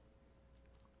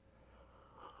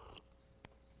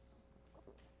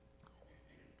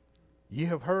 You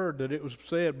have heard that it was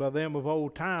said by them of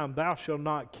old time, thou shalt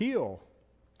not kill.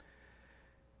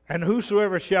 And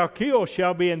whosoever shall kill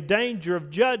shall be in danger of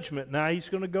judgment. Now he's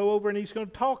going to go over and he's going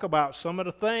to talk about some of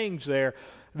the things there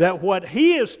that what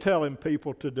he is telling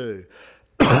people to do.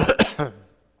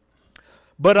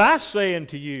 But I say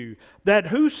unto you that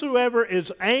whosoever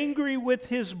is angry with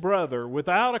his brother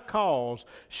without a cause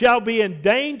shall be in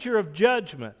danger of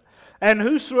judgment. And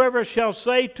whosoever shall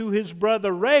say to his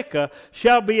brother Reka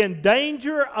shall be in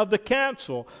danger of the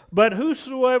council. But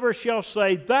whosoever shall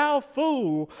say, thou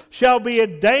fool, shall be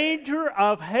in danger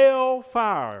of hell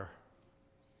fire.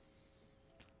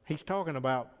 He's talking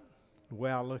about, the way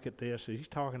I look at this, he's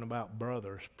talking about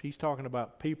brothers. He's talking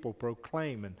about people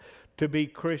proclaiming to be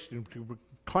Christian,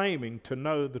 claiming to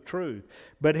know the truth.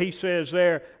 But he says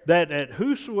there that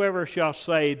whosoever shall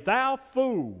say, thou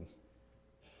fool,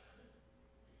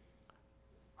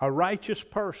 a righteous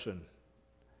person,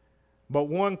 but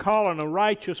one calling a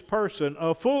righteous person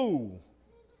a fool,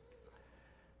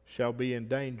 shall be in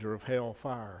danger of hell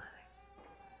fire.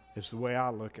 It's the way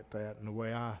I look at that and the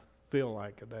way I feel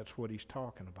like that's what he's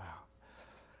talking about.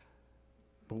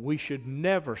 But we should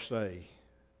never say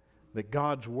that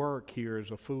God's work here is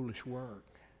a foolish work.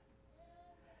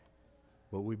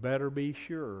 But we better be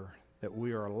sure that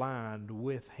we are aligned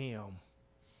with Him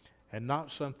and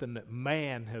not something that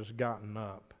man has gotten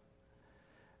up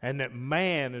and that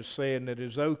man is saying that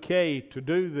it's okay to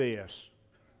do this.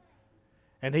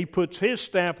 And he puts his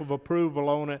stamp of approval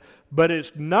on it, but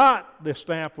it's not the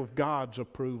stamp of God's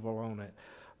approval on it.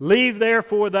 Leave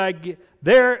therefore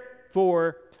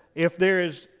if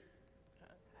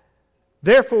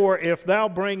thou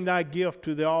bring thy gift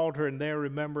to the altar, and there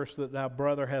rememberest that thy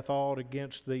brother hath aught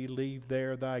against thee, leave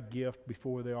there thy gift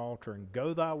before the altar, and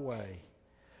go thy way.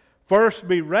 First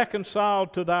be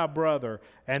reconciled to thy brother,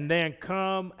 and then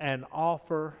come and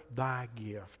offer thy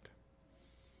gift.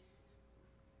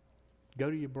 Go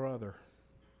to your brother.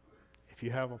 If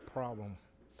you have a problem,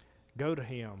 go to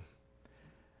him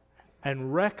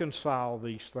and reconcile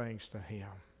these things to him.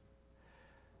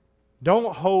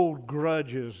 Don't hold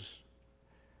grudges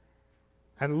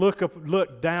and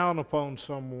look down upon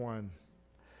someone.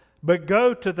 But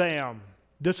go to them,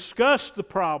 discuss the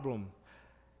problem,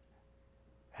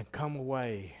 and come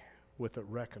away with it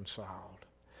reconciled.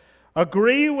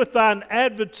 Agree with thine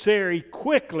adversary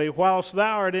quickly whilst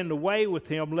thou art in the way with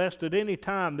him, lest at any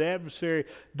time the adversary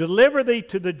deliver thee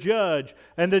to the judge,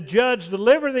 and the judge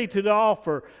deliver thee to the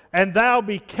offer, and thou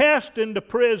be cast into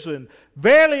prison.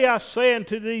 Verily I say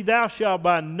unto thee, thou shalt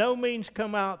by no means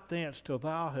come out thence till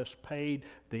thou hast paid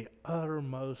the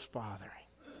uttermost farthing.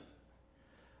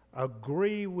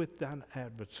 Agree with thine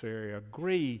adversary.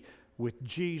 Agree with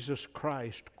Jesus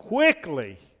Christ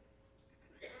quickly.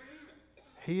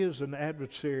 He is an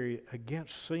adversary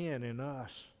against sin in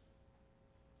us.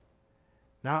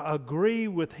 Now agree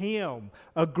with Him.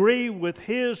 Agree with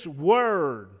His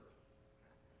Word.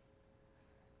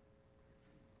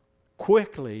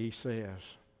 Quickly, he says,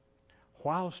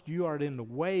 whilst you are in the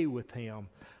way with Him.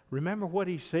 Remember what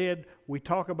He said? We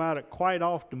talk about it quite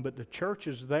often, but the church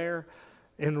is there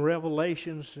in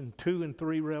Revelations, in 2 and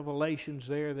 3 Revelations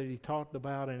there that He talked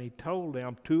about, and He told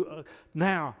them to...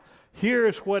 now,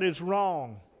 here's what is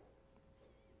wrong.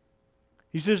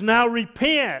 He says, now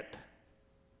repent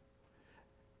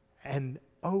and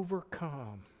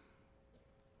overcome.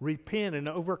 Repent and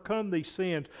overcome these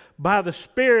sins by the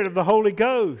Spirit of the Holy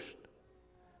Ghost.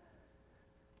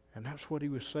 And that's what He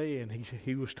was saying.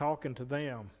 He was talking to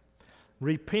them.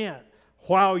 Repent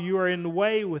while you are in the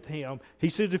way with Him. He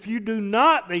says, if you do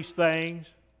not these things,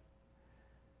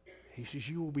 He says,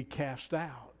 you will be cast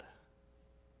out.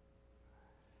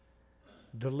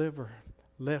 Deliver,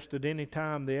 lest at any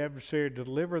time the adversary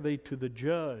deliver thee to the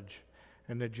judge,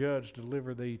 and the judge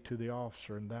deliver thee to the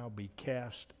officer, and thou be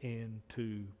cast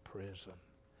into prison.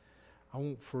 I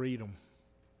want freedom.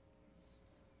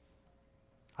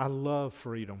 I love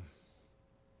freedom.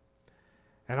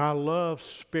 And I love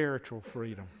spiritual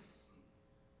freedom.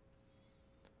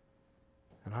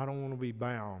 And I don't want to be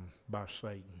bound by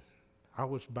Satan. I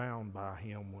was bound by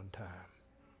him one time.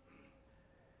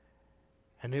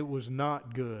 And it was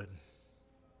not good.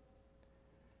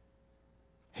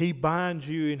 He binds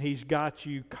you and he's got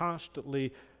you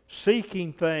constantly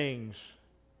seeking things,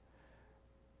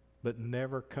 but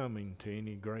never coming to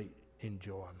any great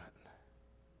enjoyment.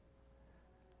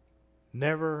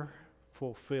 Never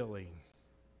fulfilling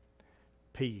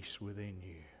peace within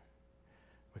you,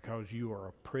 because you are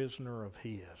a prisoner of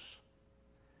His,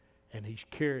 and He's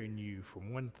carrying you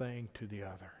from one thing to the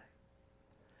other.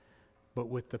 But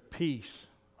with the peace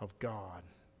of God,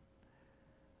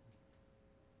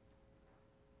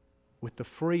 with the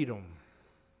freedom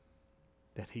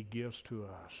that He gives to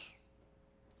us,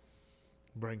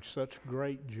 brings such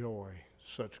great joy,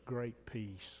 such great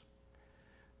peace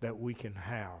that we can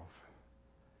have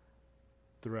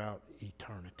throughout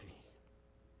eternity.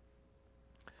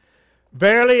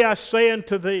 Verily I say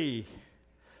unto thee,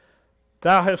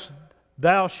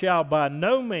 thou shalt by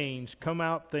no means come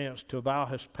out thence till thou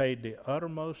hast paid the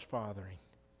uttermost farthing.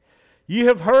 You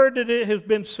have heard that it has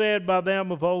been said by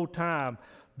them of old time,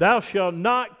 thou shalt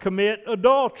not commit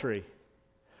adultery.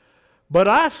 But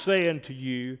I say unto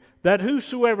you, that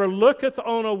whosoever looketh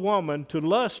on a woman to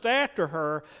lust after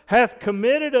her hath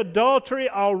committed adultery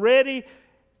already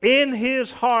in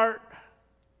his heart.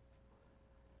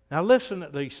 Now listen to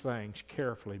these things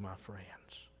carefully, my friends.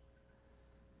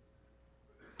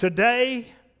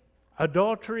 Today,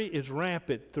 adultery is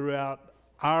rampant throughout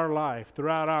our life,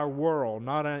 throughout our world,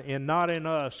 not in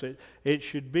us. It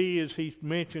should be, as he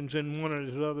mentions in one of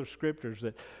his other scriptures,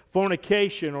 that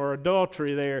fornication or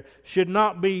adultery there should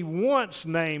not be once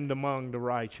named among the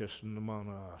righteous and among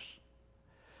us.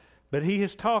 But he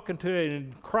is talking to it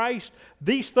in Christ.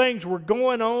 These things were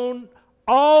going on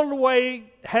all the way,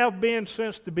 have been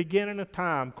since the beginning of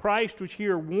time. Christ was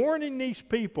here warning these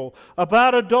people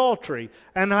about adultery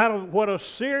and what a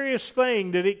serious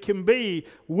thing that it can be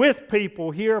with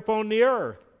people here upon the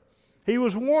earth. He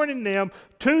was warning them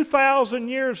 2,000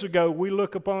 years ago. We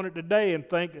look upon it today and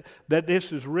think that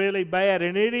this is really bad,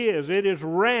 and it is. It is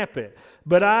rampant.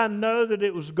 But I know that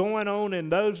it was going on in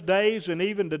those days, and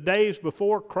even the days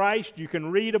before Christ. You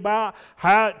can read about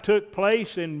how it took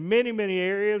place in many, many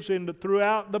areas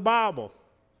throughout the Bible.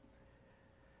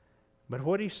 But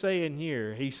what he's saying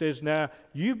here, he says, now,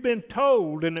 you've been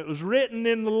told, and it was written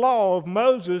in the law of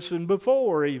Moses and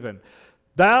before even,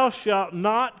 thou shalt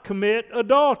not commit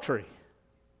adultery.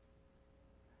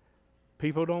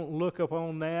 People don't look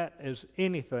upon that as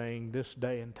anything this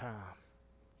day and time.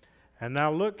 And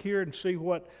now look here and see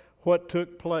what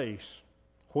took place,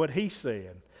 what he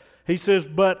said. He says,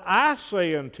 but I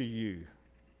say unto you,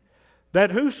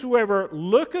 that whosoever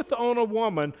looketh on a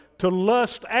woman to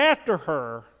lust after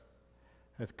her,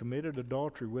 hath committed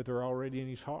adultery with her already in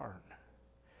his heart.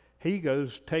 He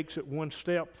takes it one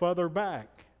step further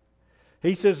back.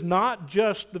 He says not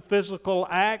just the physical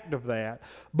act of that,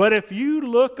 but if you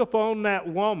look upon that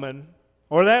woman,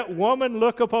 or that woman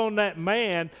look upon that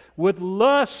man with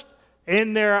lust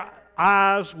in their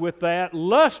eyes, with that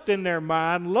lust in their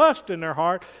mind, lust in their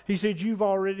heart, he said, you've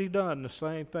already done the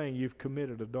same thing. You've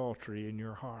committed adultery in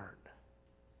your heart.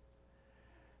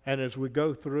 And as we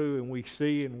go through and we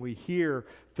see and we hear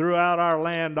throughout our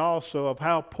land also of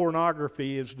how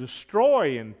pornography is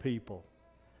destroying people.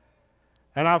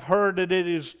 And I've heard that it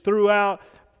is throughout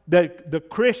the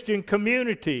Christian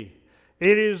community.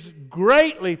 It is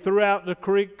greatly throughout the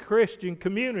Christian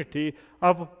community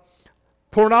of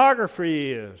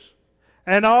pornography is.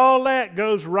 And all that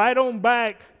goes right on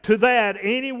back to that.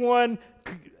 Anyone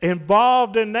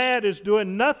involved in that is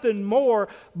doing nothing more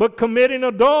but committing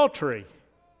adultery.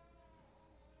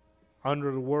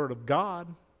 Under the Word of God,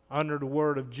 under the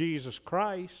Word of Jesus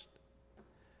Christ.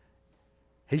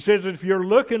 He says that if you're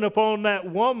looking upon that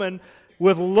woman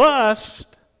with lust,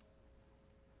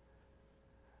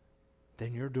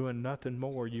 then you're doing nothing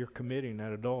more. You're committing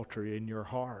that adultery in your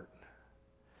heart.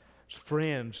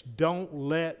 Friends, don't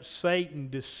let Satan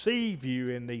deceive you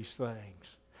in these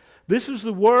things. This is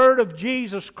the Word of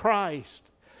Jesus Christ.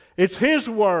 It's His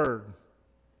Word.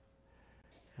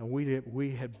 And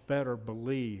we had better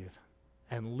believe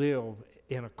and live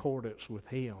in accordance with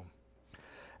Him.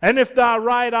 And if thy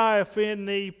right eye offend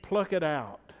thee, pluck it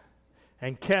out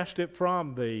and cast it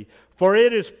from thee. For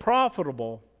it is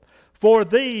profitable for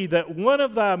thee that one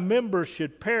of thy members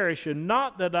should perish, and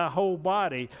not that thy whole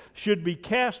body should be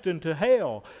cast into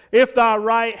hell. If thy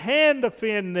right hand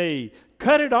offend thee,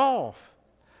 cut it off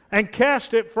and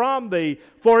cast it from thee.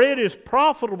 For it is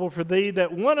profitable for thee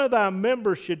that one of thy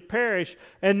members should perish,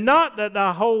 and not that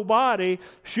thy whole body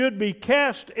should be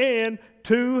cast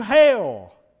into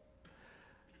hell.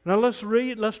 Now let's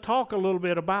talk a little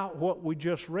bit about what we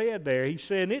just read there. He's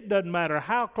saying it doesn't matter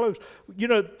how close. You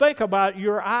know, think about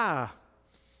your eye.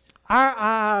 Our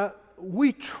eye,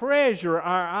 we treasure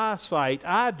our eyesight.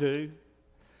 I do.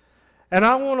 And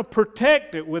I want to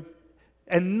protect it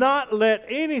and not let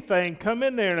anything come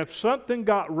in there. And if something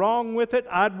got wrong with it,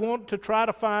 I'd want to try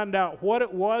to find out what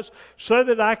it was so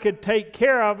that I could take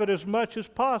care of it as much as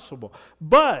possible.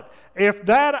 But if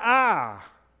that eye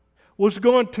was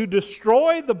going to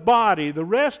destroy the body, the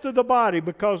rest of the body,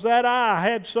 because that eye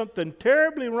had something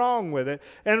terribly wrong with it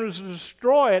and was to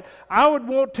destroy it, I would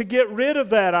want to get rid of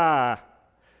that eye.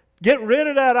 Get rid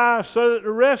of that eye so that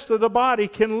the rest of the body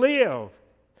can live.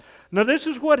 Now this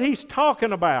is what he's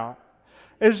talking about.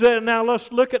 Now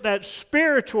let's look at that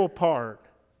spiritual part.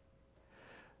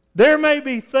 There may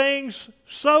be things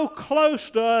so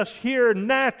close to us here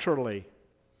naturally.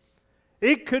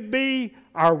 It could be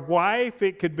our wife,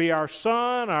 it could be our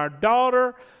son, our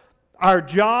daughter, our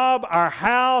job, our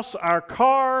house, our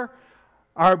car,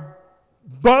 our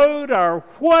boat, or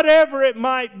whatever it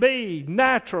might be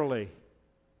naturally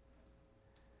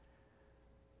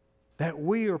that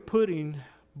we are putting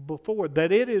before,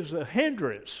 that it is a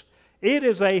hindrance. It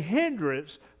is a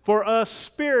hindrance for us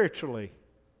spiritually.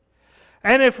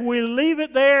 And if we leave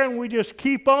it there and we just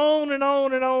keep on and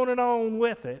on and on and on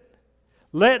with it,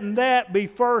 letting that be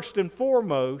first and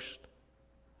foremost,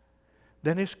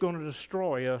 then it's going to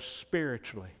destroy us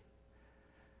spiritually.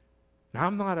 Now,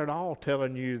 I'm not at all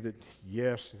telling you that,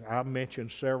 yes, I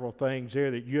mentioned several things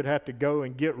here that you'd have to go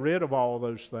and get rid of all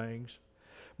those things.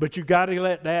 But you got to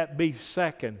let that be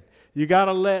second. You got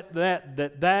to let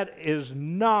that is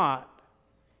not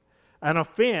an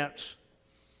offense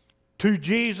to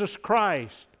Jesus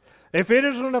Christ. If it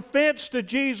is an offense to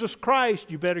Jesus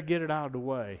Christ, you better get it out of the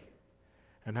way.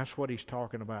 And that's what he's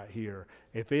talking about here.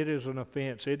 If it is an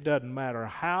offense, it doesn't matter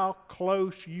how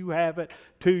close you have it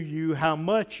to you, how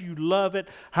much you love it,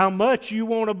 how much you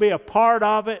want to be a part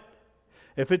of it.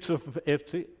 If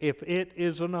it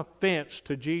is an offense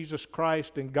to Jesus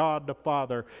Christ and God the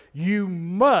Father, you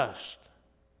must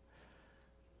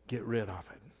get rid of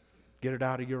it. Get it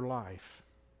out of your life.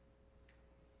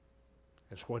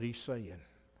 That's what he's saying.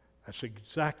 That's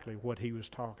exactly what he was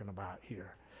talking about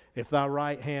here. If thy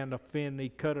right hand offend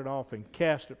thee, cut it off and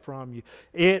cast it from you.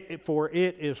 For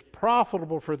it is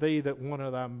profitable for thee that one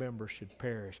of thy members should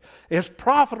perish. It's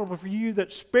profitable for you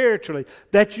that spiritually,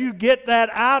 that you get that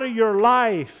out of your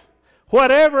life.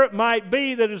 Whatever it might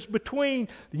be that is between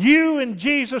you and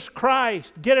Jesus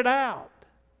Christ, get it out.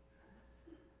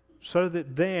 So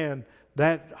that then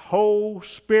that whole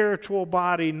spiritual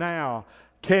body now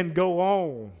can go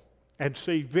on and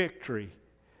see victory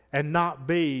and not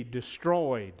be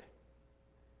destroyed.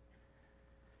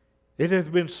 It has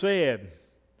been said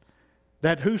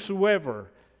that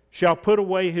whosoever shall put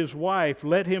away his wife,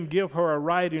 let him give her a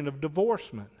writing of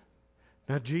divorcement.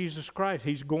 Now Jesus Christ,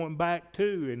 he's going back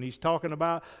to, and he's talking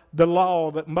about the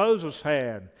law that Moses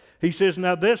had. He says,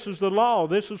 now this is the law.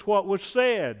 This is what was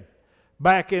said.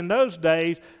 Back in those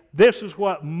days, this is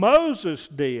what Moses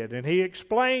did, and he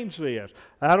explains this.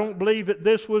 I don't believe that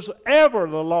this was ever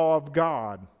the law of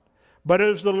God, but it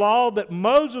was the law that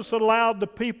Moses allowed the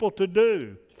people to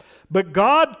do. But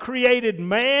God created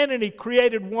man and He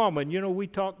created woman. You know, we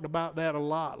talked about that a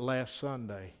lot last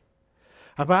Sunday.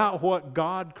 About what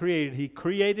God created. He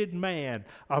created man,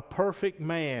 a perfect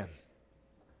man.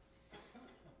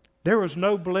 There was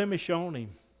no blemish on him.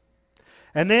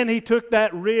 And then He took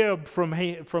that rib from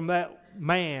that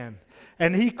man,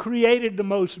 and He created the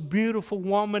most beautiful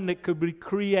woman that could be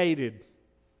created.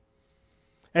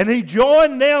 And He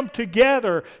joined them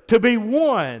together to be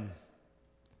one.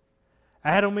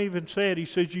 Adam even said, he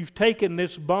says, you've taken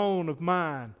this bone of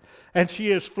mine, and she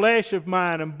is flesh of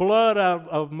mine and blood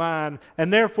of mine,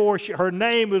 and therefore her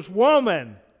name is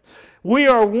woman. We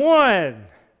are one.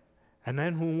 And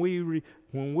then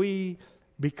when we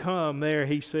become there,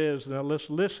 he says, now let's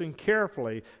listen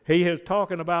carefully. He is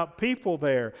talking about people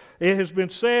there. It has been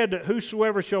said that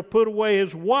whosoever shall put away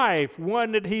his wife,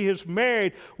 one that he has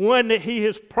married, one that he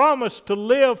has promised to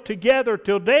live together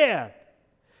till death,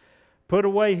 put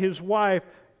away his wife,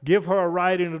 give her a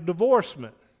writing of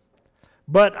divorcement.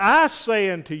 But I say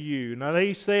unto you, now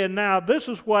he's saying, now this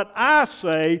is what I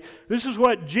say, this is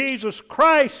what Jesus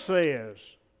Christ says,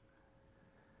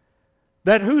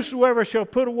 that whosoever shall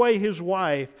put away his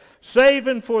wife,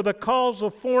 saving for the cause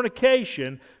of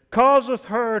fornication, causeth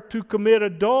her to commit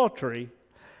adultery,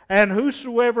 and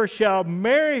whosoever shall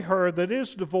marry her that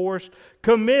is divorced,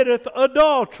 committeth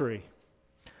adultery.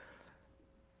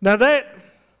 Now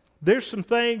there's some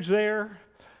things there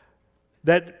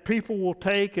that people will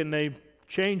take and they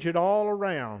change it all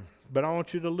around. But I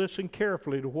want you to listen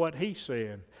carefully to what he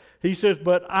said. He says,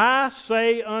 but I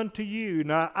say unto you,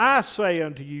 now I say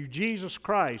unto you, Jesus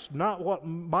Christ, not what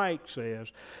Mike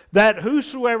says, that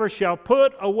whosoever shall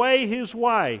put away his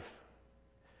wife,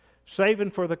 saving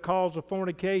for the cause of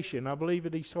fornication. I believe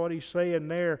that what he's saying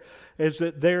there is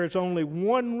that there is only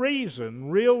one reason,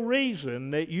 real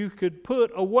reason, that you could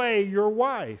put away your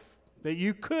wife, that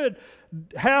you could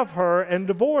have her and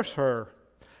divorce her.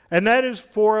 And that is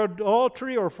for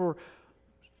adultery or for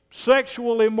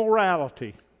sexual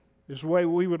immorality, is the way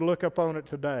we would look upon it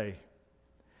today.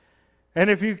 And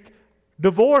if you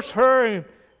divorce her and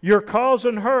you're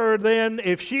causing her then,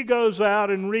 if she goes out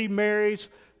and remarries,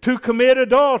 to commit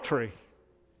adultery.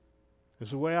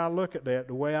 Is the way I look at that,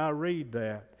 the way I read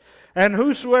that. And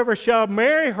whosoever shall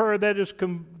marry her that is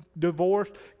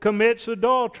divorced commits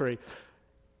adultery.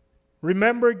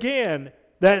 Remember again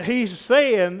that he's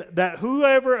saying that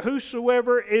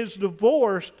whosoever is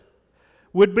divorced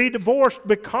would be divorced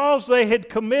because they had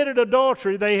committed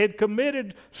adultery. They had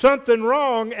committed something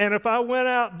wrong, and if I went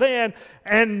out then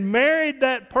and married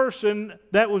that person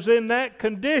that was in that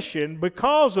condition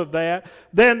because of that,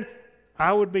 then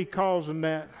I would be causing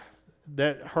that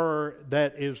her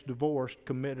that is divorced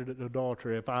committed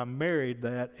adultery. If I married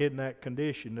that in that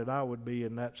condition, that I would be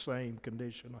in that same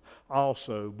condition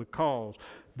also, because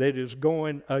that is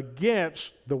going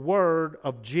against the word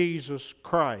of Jesus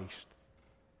Christ.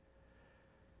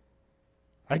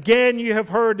 Again, you have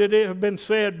heard that it have been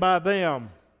said by them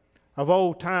of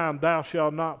old time, thou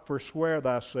shalt not forswear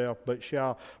thyself, but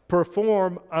shalt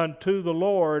perform unto the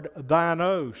Lord thine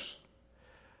oaths.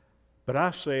 But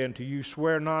I say unto you,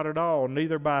 swear not at all,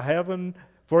 neither by heaven,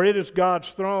 for it is God's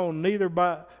throne,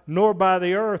 nor by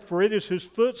the earth, for it is His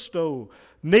footstool,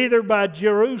 neither by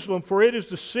Jerusalem, for it is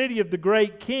the city of the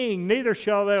great King, neither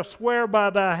shalt thou swear by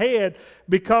thy head,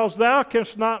 because thou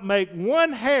canst not make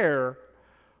one hair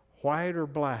white or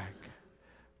black.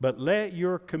 But let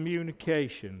your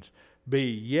communications be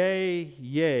yea,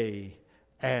 yea,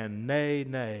 and nay,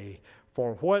 nay.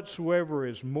 For whatsoever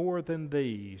is more than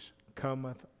these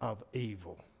cometh of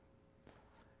evil.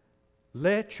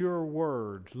 Let your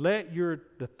words,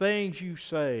 the things you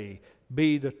say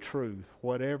be the truth,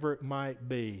 whatever it might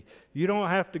be. You don't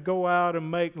have to go out and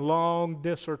make long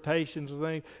dissertations of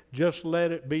things. Just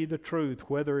let it be the truth.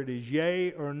 Whether it is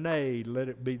yea or nay, let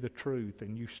it be the truth,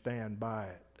 and you stand by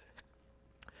it.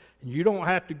 You don't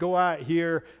have to go out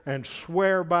here and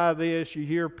swear by this. You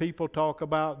hear people talk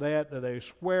about that they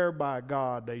swear by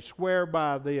God, they swear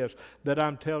by this, that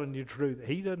I'm telling you the truth.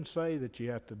 He doesn't say that you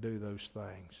have to do those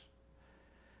things.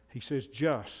 He says,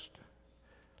 just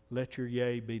let your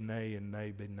yea be nay and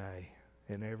nay be nay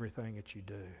in everything that you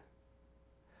do.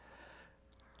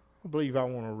 I believe I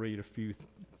want to read a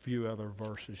few other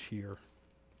verses here.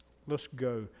 Let's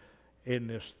go in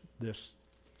this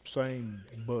same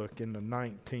book in the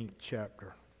 19th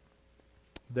chapter.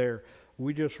 There,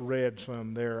 we just read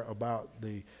some there about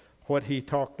what he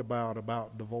talked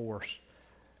about divorce.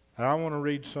 And I want to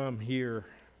read some here.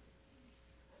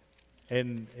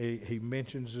 And he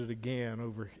mentions it again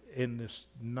over in this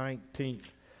 19th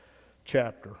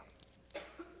chapter.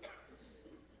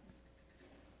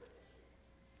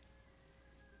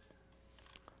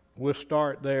 We'll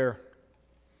start there.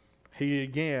 He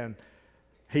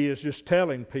is just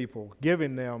telling people,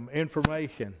 giving them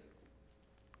information.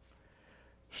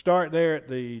 Start there at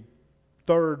the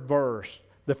 3rd verse.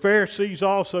 The Pharisees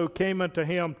also came unto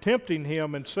him, tempting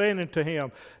him, and saying unto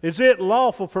him, Is it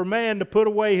lawful for man to put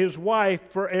away his wife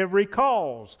for every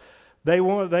cause? They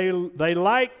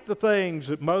liked the things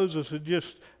that Moses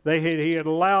he had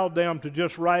allowed them to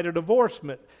just write a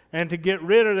divorcement and to get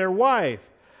rid of their wife.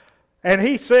 And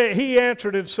he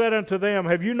answered and said unto them,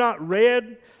 Have you not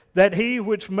read that he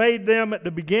which made them at the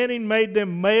beginning made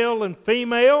them male and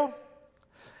female?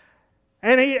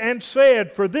 And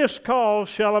said, For this cause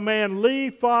shall a man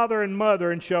leave father and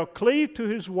mother, and shall cleave to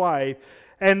his wife,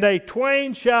 and they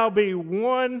twain shall be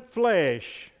one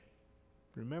flesh.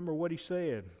 Remember what he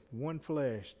said, one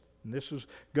flesh. And this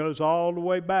goes all the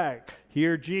way back.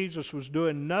 Here Jesus was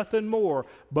doing nothing more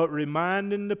but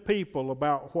reminding the people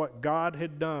about what God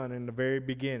had done in the very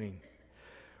beginning.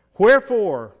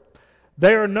 Wherefore,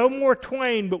 they are no more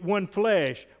twain but one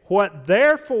flesh. What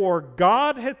therefore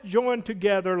God hath joined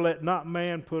together, let not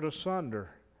man put asunder.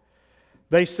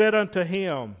 They said unto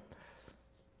him,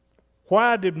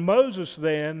 Why did Moses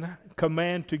then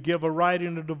command to give a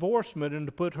writing of divorcement and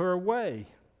to put her away?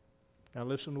 Now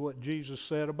listen to what Jesus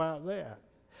said about that.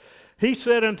 He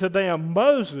said unto them,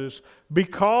 Moses,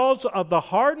 because of the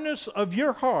hardness of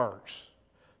your hearts,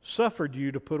 suffered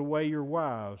you to put away your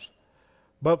wives.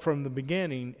 But from the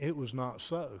beginning it was not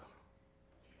so.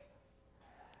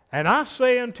 And I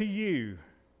say unto you,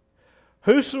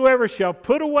 Whosoever shall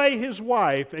put away his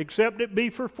wife, except it be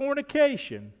for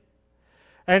fornication,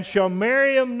 and shall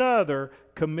marry another,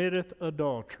 committeth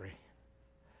adultery.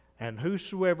 And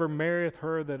whosoever marrieth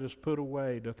her that is put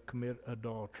away doth commit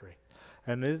adultery.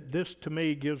 And this to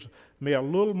me gives me a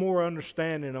little more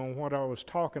understanding on what I was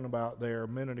talking about there a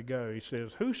minute ago. He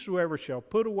says, Whosoever shall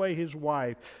put away his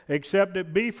wife, except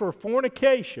it be for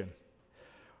fornication,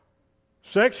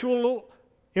 sexual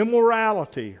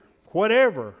immorality,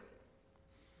 whatever.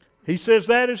 He says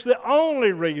that is the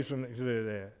only reason to do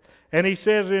that. And he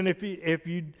says, and if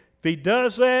he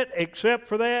does that, except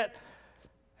for that,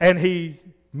 and he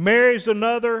marries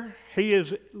another, he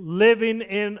is living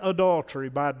in adultery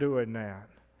by doing that.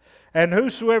 And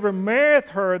whosoever marrieth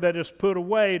her that is put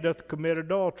away doth commit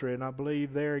adultery. And I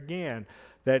believe there again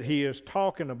that he is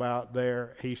talking about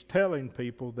there, he's telling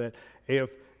people that if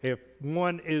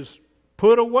one is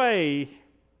put away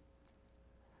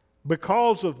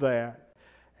because of that,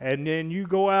 and then you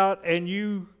go out and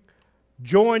you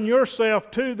join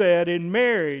yourself to that in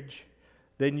marriage,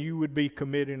 then you would be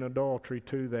committing adultery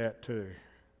to that too.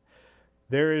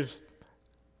 There is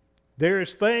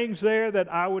things there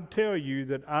that I would tell you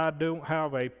that I don't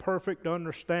have a perfect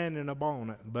understanding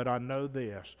upon it, but I know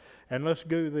this. And let's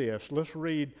do this. Let's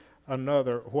read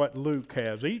another, what Luke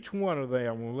has. Each one of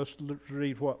them, well, let's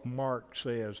read what Mark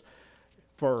says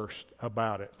first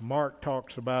about it. Mark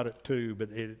talks about it too, but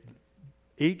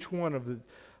each one of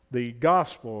the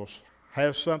Gospels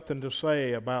has something to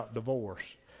say about divorce.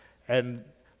 And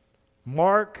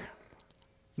Mark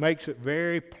makes it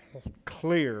very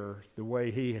clear the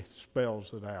way he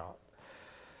spells it out.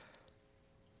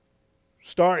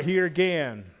 Start here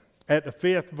again at the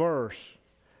 5th verse.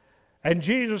 And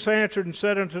Jesus answered and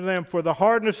said unto them, For the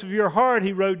hardness of your heart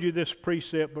he wrote you this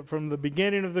precept, but from the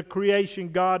beginning of the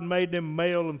creation God made them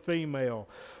male and female.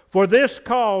 For this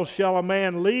cause shall a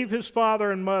man leave his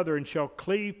father and mother, and shall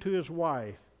cleave to his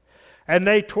wife, and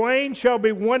they twain shall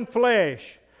be one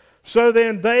flesh. So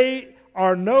then they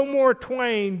are no more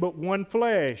twain, but one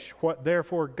flesh. What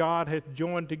therefore God hath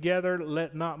joined together,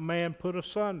 let not man put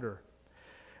asunder.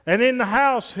 And in the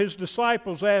house his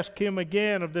disciples asked him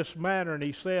again of this matter, and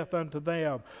he saith unto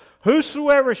them,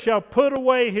 Whosoever shall put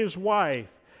away his wife,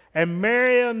 and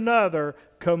marry another,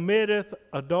 committeth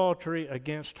adultery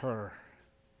against her.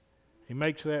 He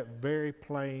makes that very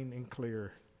plain and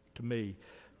clear to me,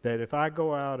 that if I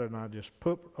go out and I just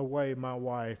put away my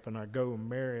wife and I go and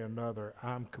marry another,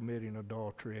 I'm committing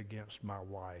adultery against my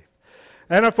wife.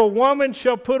 And if a woman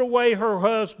shall put away her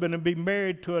husband and be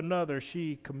married to another,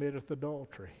 she committeth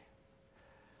adultery.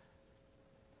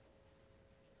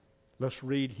 Let's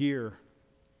read here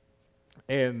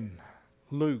in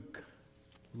Luke.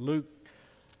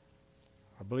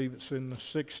 I believe it's in the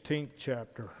 16th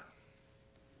chapter.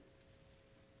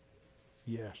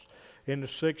 Yes, in the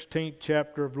 16th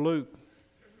chapter of Luke.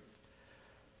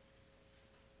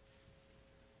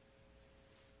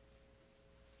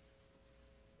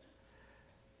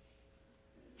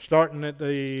 Starting at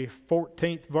the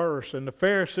 14th verse. And the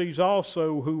Pharisees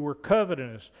also, who were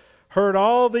covetous, heard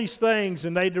all these things,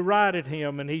 and they derided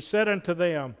him. And he said unto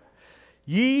them,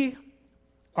 Ye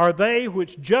are they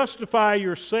which justify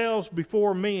yourselves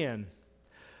before men,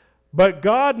 but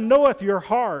God knoweth your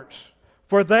hearts.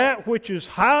 For that which is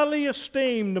highly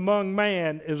esteemed among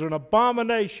man is an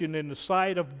abomination in the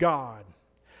sight of God.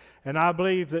 And I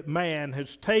believe that man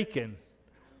has taken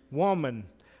woman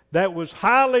that was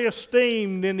highly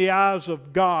esteemed in the eyes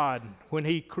of God when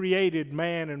He created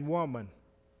man and woman.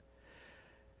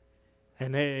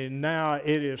 And now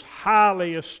it is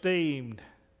highly esteemed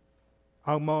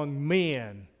among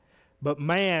men. But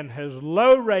man has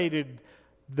low-rated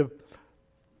the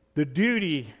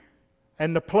duty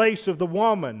and the place of the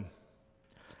woman.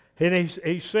 And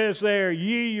he says there,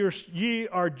 ye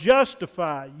are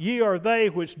justified. Ye are they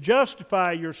which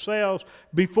justify yourselves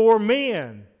before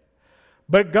men.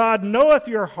 But God knoweth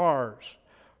your hearts.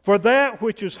 For that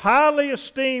which is highly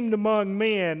esteemed among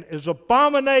men is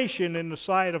abomination in the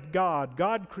sight of God.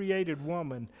 God created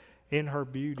woman in her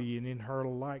beauty and in her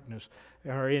likeness,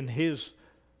 or in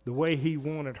the way He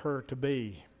wanted her to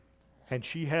be. And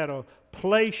she had a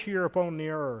place here upon the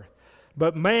earth.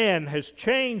 But man has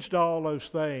changed all those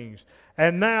things.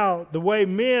 And now the way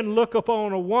men look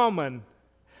upon a woman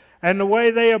and the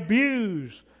way they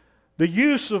abuse the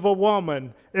use of a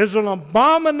woman is an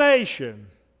abomination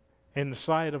in the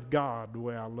sight of God. The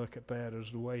way I look at that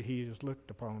is the way He has looked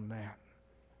upon that.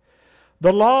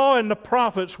 The law and the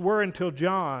prophets were until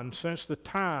John. Since that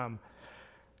time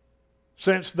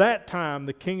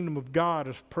the kingdom of God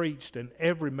is preached, and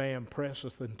every man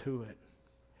presseth into it.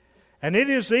 And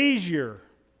it is easier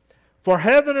for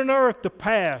heaven and earth to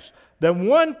pass than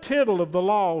one tittle of the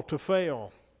law to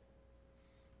fail.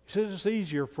 He says it's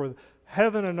easier for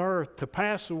heaven and earth to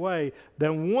pass away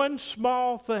than one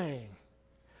small thing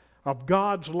of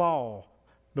God's law,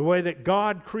 the way that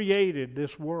God created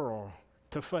this world,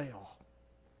 to fail.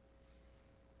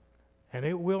 And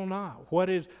it will not.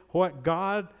 What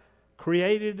God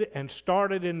created and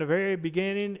started in the very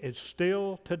beginning is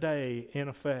still today in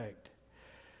effect.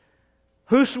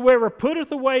 Whosoever putteth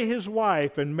away his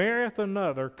wife and marrieth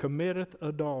another committeth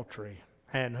adultery.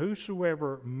 And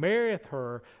whosoever marrieth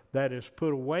her that is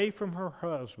put away from her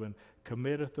husband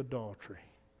committeth adultery.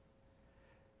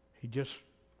 He just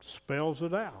spells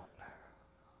it out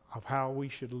of how we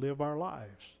should live our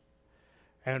lives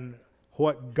and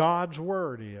what God's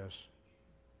Word is.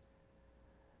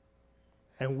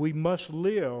 And we must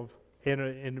live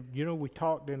we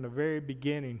talked in the very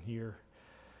beginning here,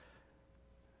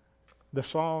 the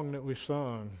song that we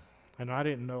sung, and I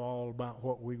didn't know all about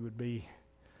what we would be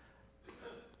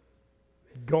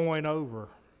going over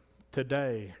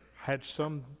today. Had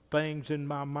some things in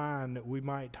my mind that we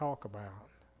might talk about.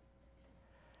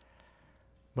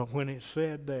 But when it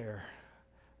said there,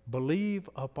 believe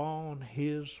upon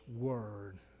His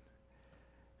Word.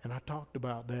 And I talked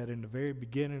about that in the very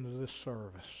beginning of this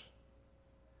service.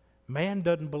 Man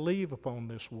doesn't believe upon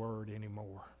this Word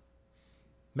anymore.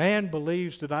 Man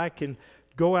believes that I can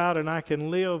go out and I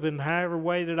can live in however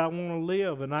way that I want to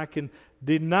live, and I can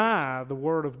deny the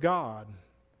Word of God.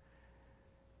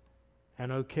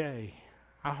 And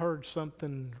I heard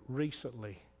something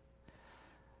recently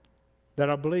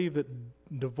that I believe that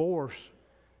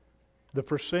the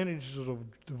percentages of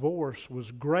divorce was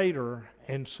greater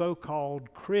in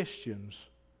so-called Christians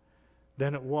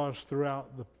than it was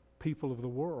throughout the people of the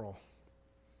world.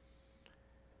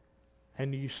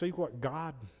 And you see what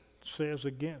God says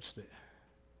against it.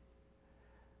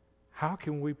 How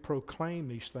can we proclaim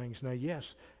these things? Now,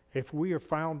 yes, if we have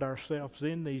found ourselves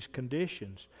in these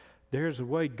conditions, there's a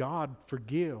way God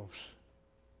forgives.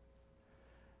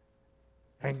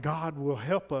 And God will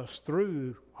help us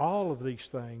through all of these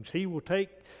things. He will take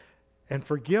and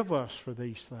forgive us for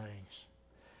these things.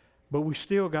 But we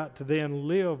still got to then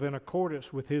live in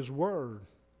accordance with His Word.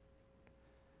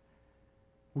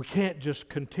 We can't just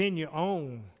continue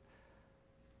on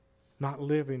not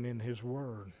living in His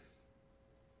Word.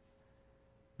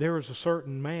 There was a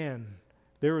certain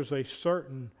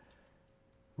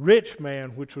rich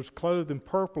man which was clothed in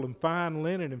purple and fine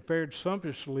linen and fared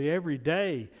sumptuously every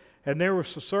day. And there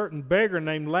was a certain beggar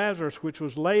named Lazarus, which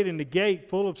was laid in the gate,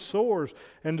 full of sores,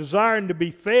 and desiring to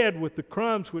be fed with the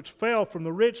crumbs which fell from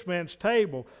the rich man's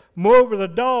table. Moreover, the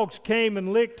dogs came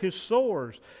and licked his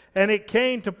sores. And it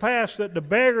came to pass that the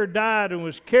beggar died and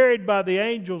was carried by the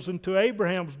angels into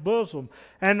Abraham's bosom.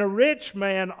 And the rich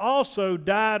man also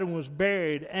died and was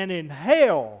buried. And in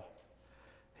hell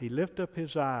he lifted up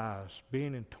his eyes,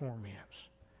 being in torments,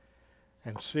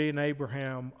 and seeing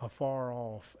Abraham afar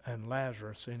off and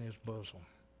Lazarus in his bosom.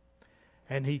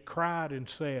 And he cried and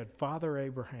said, Father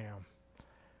Abraham,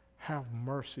 have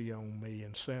mercy on me,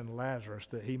 and send Lazarus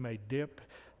that he may dip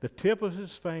the tip of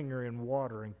his finger in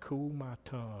water and cool my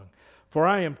tongue, for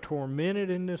I am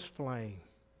tormented in this flame.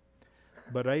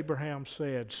 But Abraham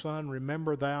said, Son,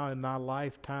 remember thou in thy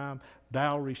lifetime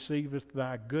thou receivest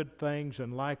thy good things,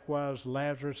 and likewise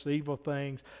Lazarus evil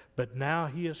things, but now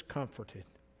he is comforted,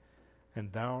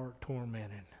 and thou art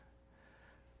tormented.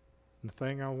 And the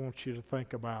thing I want you to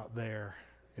think about there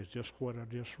is just what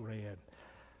I just read.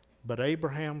 But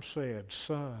Abraham said,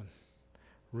 Son,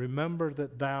 remember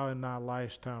that thou in thy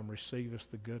lifetime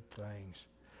receivest the good things.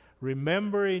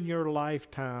 Remember in your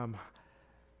lifetime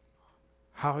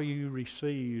how you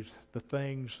received the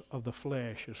things of the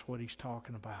flesh, is what he's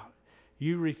talking about.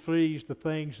 You received the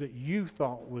things that you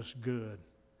thought was good.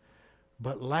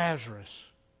 But Lazarus,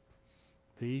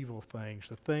 the evil things,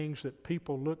 the things that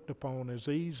people looked upon as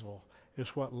evil,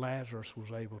 is what Lazarus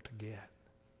was able to get.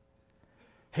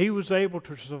 He was able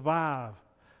to survive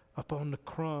upon the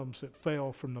crumbs that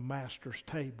fell from the master's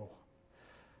table.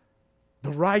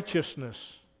 The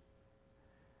righteousness.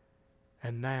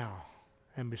 And now,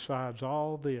 and besides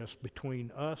all this,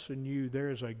 between us and you,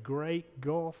 there is a great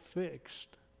gulf fixed,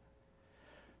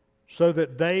 so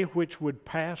that they which would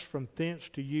pass from thence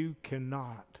to you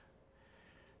cannot,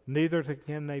 neither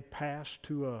can they pass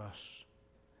to us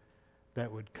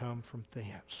that would come from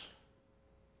thence.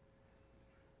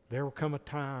 There will come a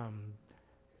time,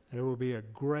 there will be a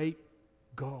great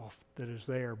gulf that is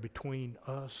there between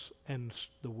us and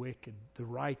the wicked, the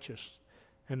righteous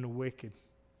and the wicked.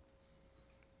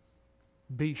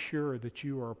 Be sure that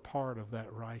you are a part of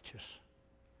that righteous.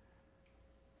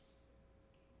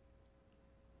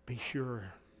 Be sure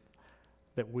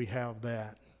that we have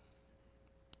that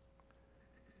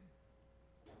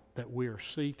we are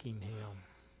seeking Him,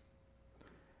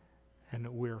 and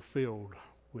that we are filled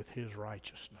with His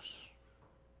righteousness.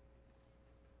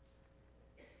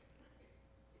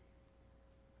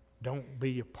 Don't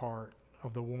be a part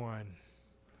of the one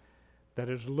that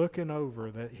is looking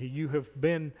over, that you have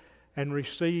been and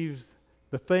received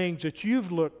the things that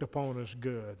you've looked upon as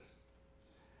good,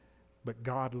 but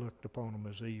God looked upon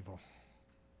them as evil.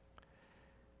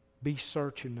 Be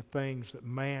searching the things that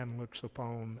man looks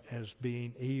upon as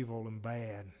being evil and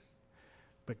bad,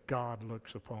 but God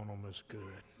looks upon them as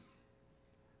good.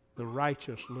 The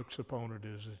righteous looks upon it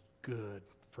as good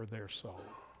for their soul.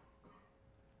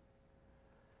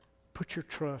 Put your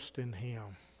trust in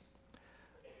Him.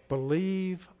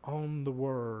 Believe on the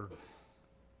Word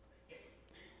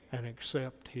and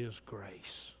accept His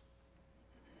grace.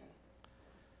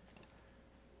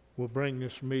 We'll bring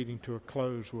this meeting to a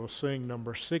close. We'll sing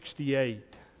number 68,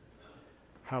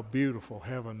 How Beautiful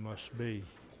Heaven Must Be.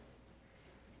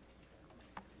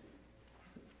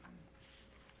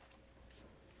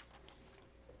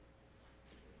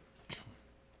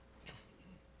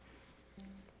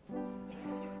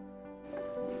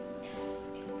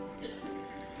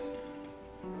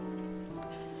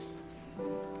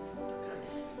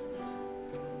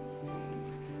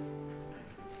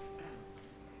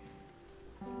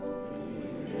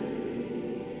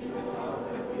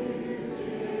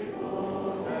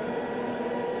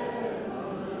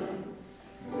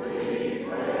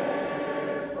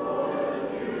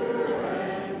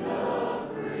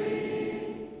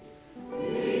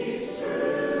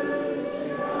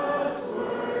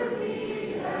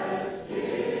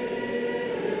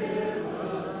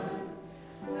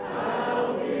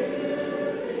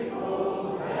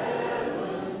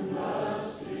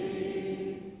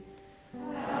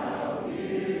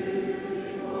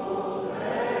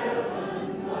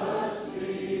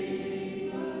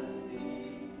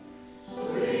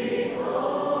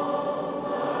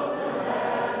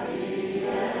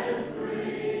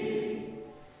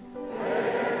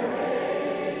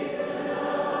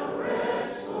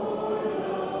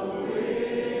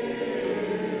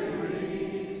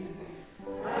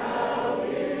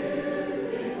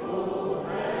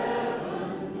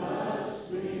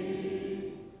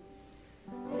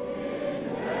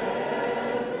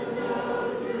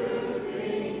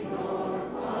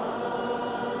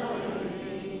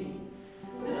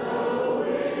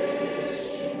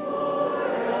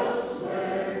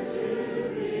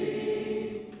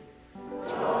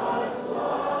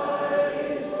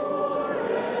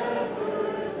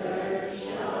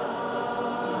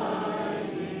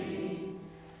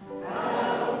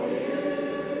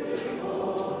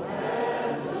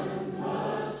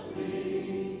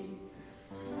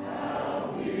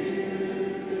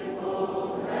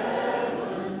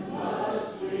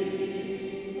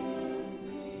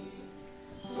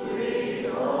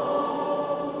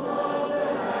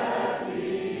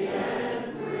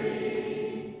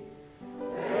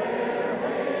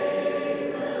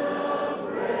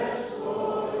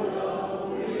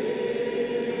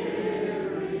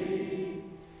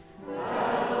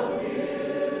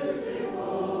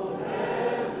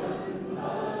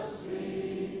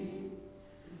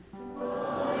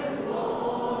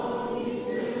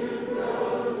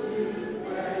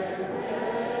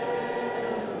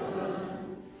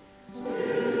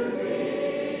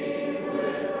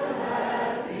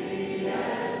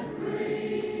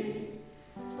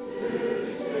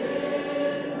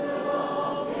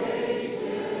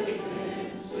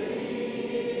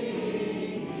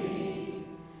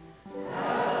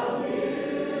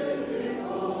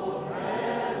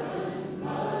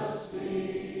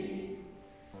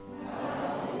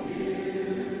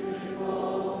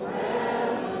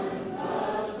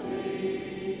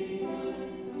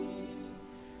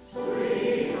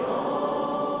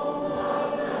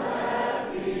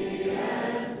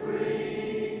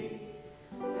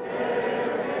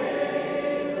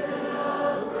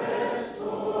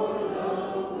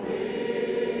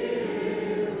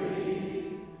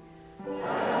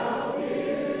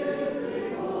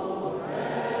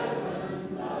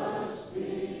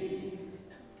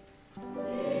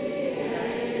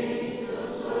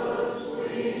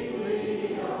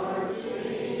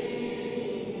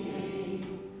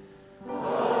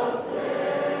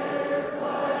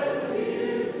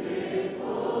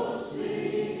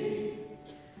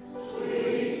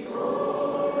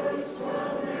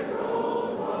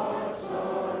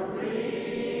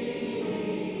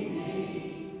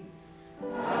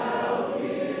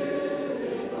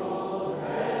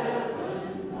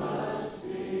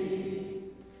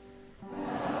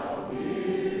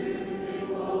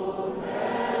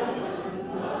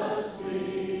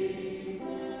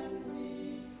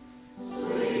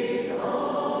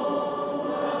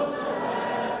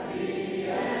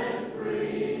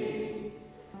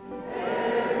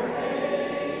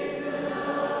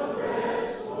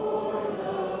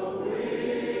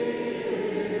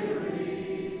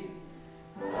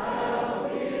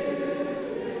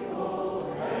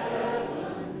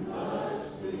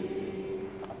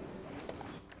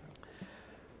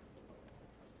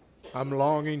 I'm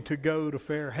longing to go to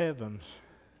fair heavens,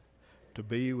 to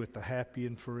be with the happy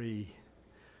and free,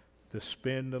 to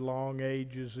spend the long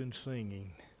ages in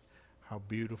singing how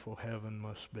beautiful heaven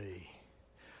must be.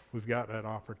 We've got that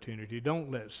opportunity.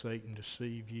 Don't let Satan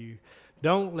deceive you.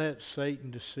 Don't let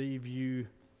Satan deceive you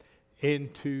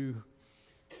into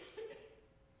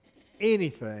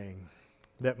anything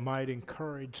that might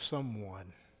encourage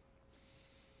someone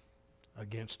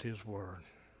against his word.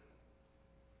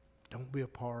 Don't be a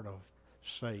part of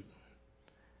Satan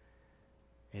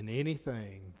in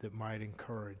anything that might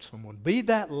encourage someone. Be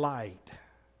that light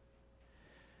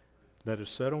that is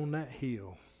set on that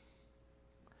hill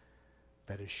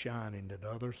that is shining, that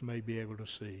others may be able to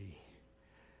see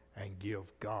and give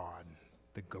God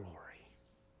the glory.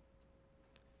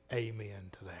 Amen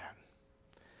to that.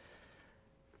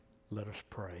 Let us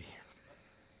pray.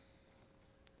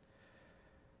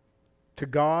 To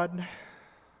God,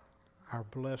 our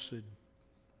blessed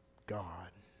God,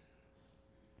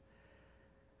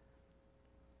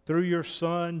 through your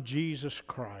Son, Jesus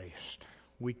Christ,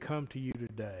 we come to you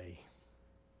today.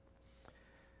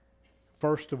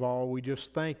 First of all, we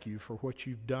just thank you for what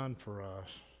you've done for us.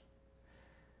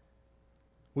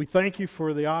 We thank you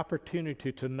for the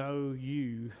opportunity to know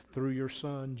you through your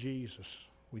Son, Jesus.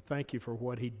 We thank you for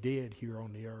what he did here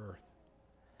on the earth.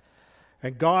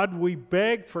 And God, we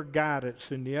beg for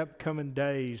guidance in the upcoming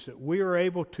days that we are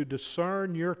able to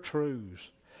discern your truths.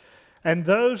 And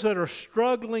those that are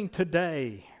struggling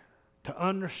today to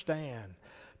understand,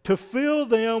 to fill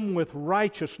them with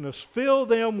righteousness, fill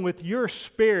them with your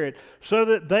Spirit so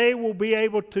that they will be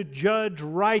able to judge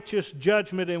righteous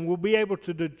judgment and will be able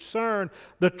to discern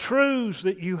the truths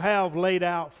that you have laid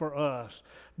out for us.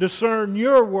 Discern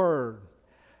your word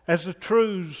as the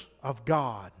truths of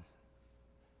God.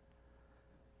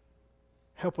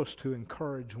 Help us to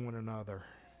encourage one another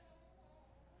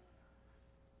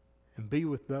and be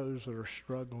with those that are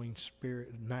struggling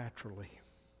naturally.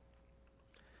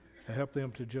 To help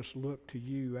them to just look to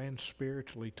you and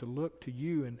spiritually, to look to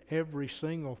you in every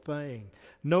single thing,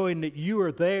 knowing that you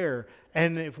are there,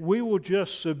 and if we will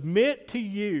just submit to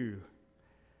you,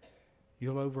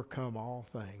 you'll overcome all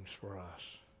things for us.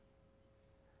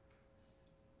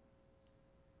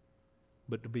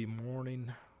 But to be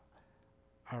mourning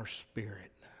our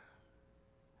spirit,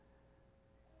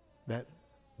 that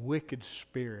wicked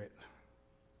spirit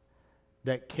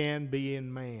that can be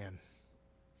in man,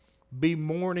 be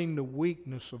mourning the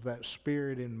weakness of that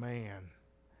spirit in man,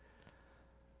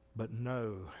 but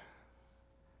know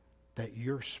that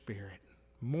your spirit,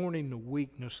 mourning the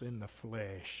weakness in the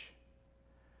flesh,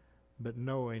 but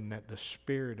knowing that the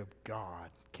Spirit of God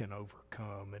can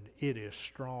overcome, and it is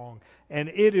strong, and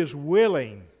it is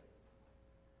willing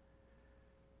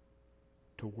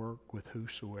to work with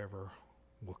whosoever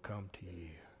will come to you.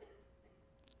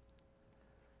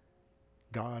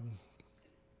 God,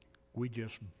 we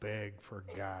just beg for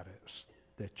guidance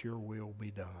that your will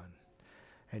be done.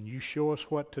 And you show us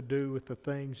what to do with the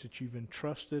things that you've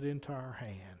entrusted into our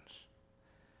hands,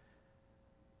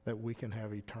 that we can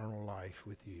have eternal life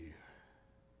with you.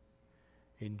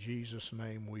 In Jesus'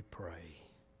 name we pray.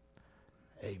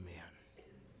 Amen.